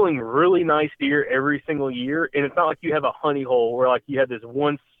 you're killing really nice deer every single year. And it's not like you have a honey hole where like you have this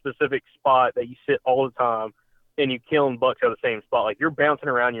one specific spot that you sit all the time and you killing bucks at the same spot. Like you're bouncing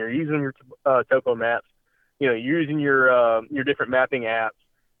around, you're using your topo maps, you're using your different mapping apps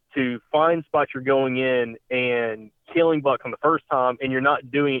to find spots you're going in and killing bucks on the first time. And you're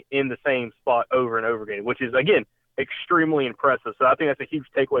not doing it in the same spot over and over again, which is, again, extremely impressive. So I think that's a huge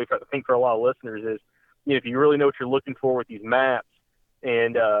takeaway for a lot of listeners is, if you really know what you're looking for with these maps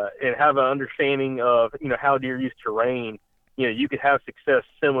and have an understanding of, how deer use terrain, you could have success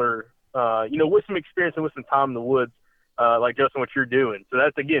similar, with some experience and with some time in the woods, like Justin, what you're doing. So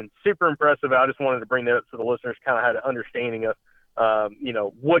that's, again, super impressive. I just wanted to bring that up so the listeners kind of had an understanding of,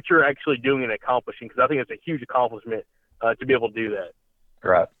 what you're actually doing and accomplishing, because I think it's a huge accomplishment to be able to do that.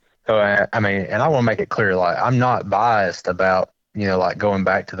 Right. So, I mean, and I want to make it clear, like, I'm not biased about, like going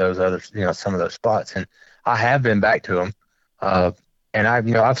back to those other, some of those spots. And I have been back to them. And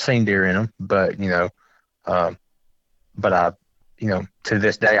I've seen deer in them, but, but I, to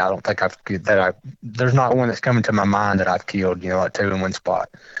this day, I don't think there's not one that's coming to my mind that I've killed, like 2 in one spot.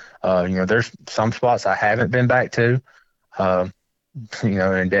 There's some spots I haven't been back to.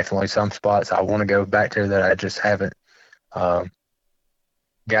 And definitely some spots I want to go back to that I just haven't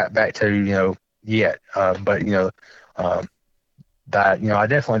got back to, yet. But that, I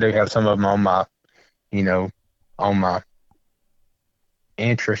definitely do have some of them on my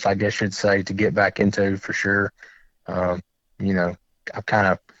interest, I guess you'd say, to get back into for sure. I've kind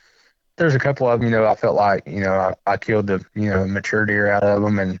of, there's a couple of them, I felt like, I killed the, mature deer out of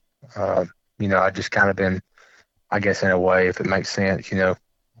them. And, I just kind of been, I guess in a way, if it makes sense,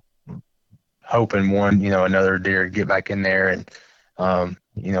 hoping one, another deer get back in there and,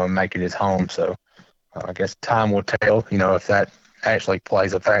 make it his home. So I guess time will tell, if that actually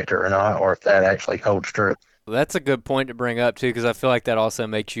plays a factor or not, or if that actually holds true. Well, that's a good point to bring up too, because I feel like that also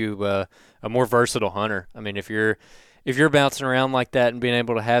makes you a more versatile hunter. I mean, if you're bouncing around like that and being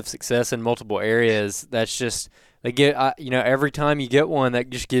able to have success in multiple areas, that's just every time you get one, that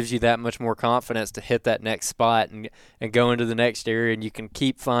just gives you that much more confidence to hit that next spot and go into the next area, and you can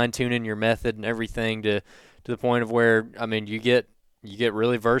keep fine tuning your method and everything to the point of where, I mean, you get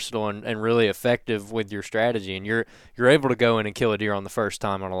really versatile and really effective with your strategy, and you're able to go in and kill a deer on the first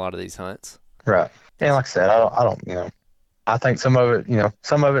time on a lot of these hunts. Right. Yeah, like I said, I don't I think some of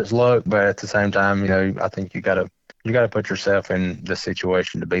it's luck, but at the same time, I think you gotta put yourself in the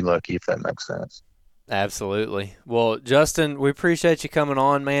situation to be lucky, if that makes sense. Absolutely. Well, Justin, we appreciate you coming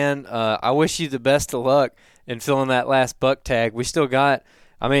on, man. I wish you the best of luck in filling that last buck tag. We still got,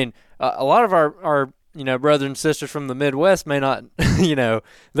 a lot of our brothers and sisters from the Midwest may not,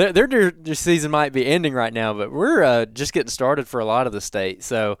 their deer season might be ending right now, but we're just getting started for a lot of the state.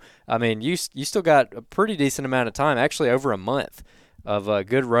 So, you still got a pretty decent amount of time, actually over a month of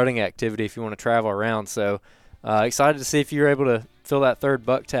good rutting activity if you want to travel around. So, excited to see if you're able to fill that third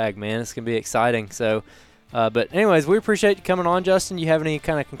buck tag, man. It's going to be exciting. So, but anyways, we appreciate you coming on, Justin. You have any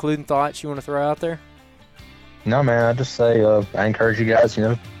kind of concluding thoughts you want to throw out there? No, man. I just say I encourage you guys,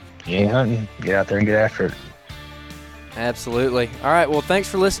 you ain't hunting, get out there and get after it. Absolutely. All right, well, thanks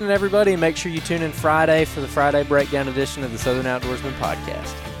for listening, everybody, and make sure you tune in Friday for the Friday Breakdown edition of the Southern Outdoorsman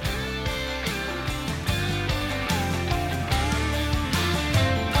Podcast.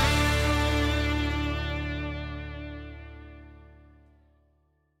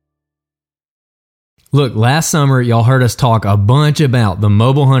 Look, last summer, y'all heard us talk a bunch about the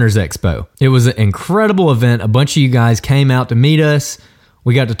Mobile Hunters Expo. It was an incredible event. A bunch of you guys came out to meet us.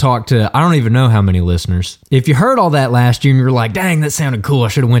 We got to talk to, I don't even know how many listeners. If you heard all that last year and you were like, dang, that sounded cool, I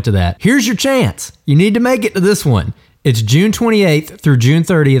should have went to that. Here's your chance. You need to make it to this one. It's June 28th through June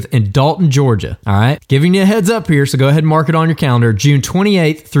 30th in Dalton, Georgia. All right? Giving you a heads up here, so go ahead and mark it on your calendar. June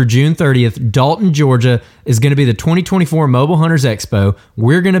 28th through June 30th, Dalton, Georgia is going to be the 2024 Mobile Hunters Expo.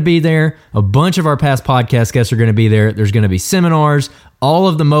 We're going to be there. A bunch of our past podcast guests are going to be there. There's going to be seminars. All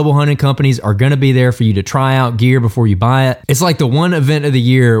of the mobile hunting companies are going to be there for you to try out gear before you buy it. It's like the one event of the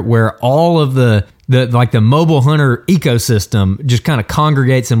year where all of the mobile hunter ecosystem just kind of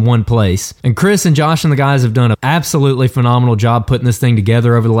congregates in one place. And Chris and Josh and the guys have done an absolutely phenomenal job putting this thing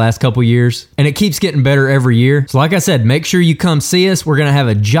together over the last couple years. And it keeps getting better every year. So like I said, make sure you come see us. We're going to have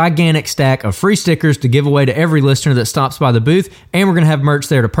a gigantic stack of free stickers to give away to every listener that stops by the booth. And we're going to have merch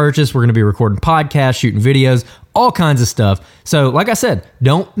there to purchase. We're going to be recording podcasts, shooting videos, all kinds of stuff. So like I said,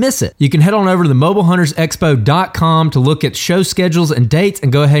 don't miss it. You can head on over to the mobilehuntersexpo.com to look at show schedules and dates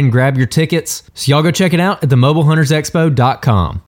and go ahead and grab your tickets. So y'all go check it out at the mobilehuntersexpo.com.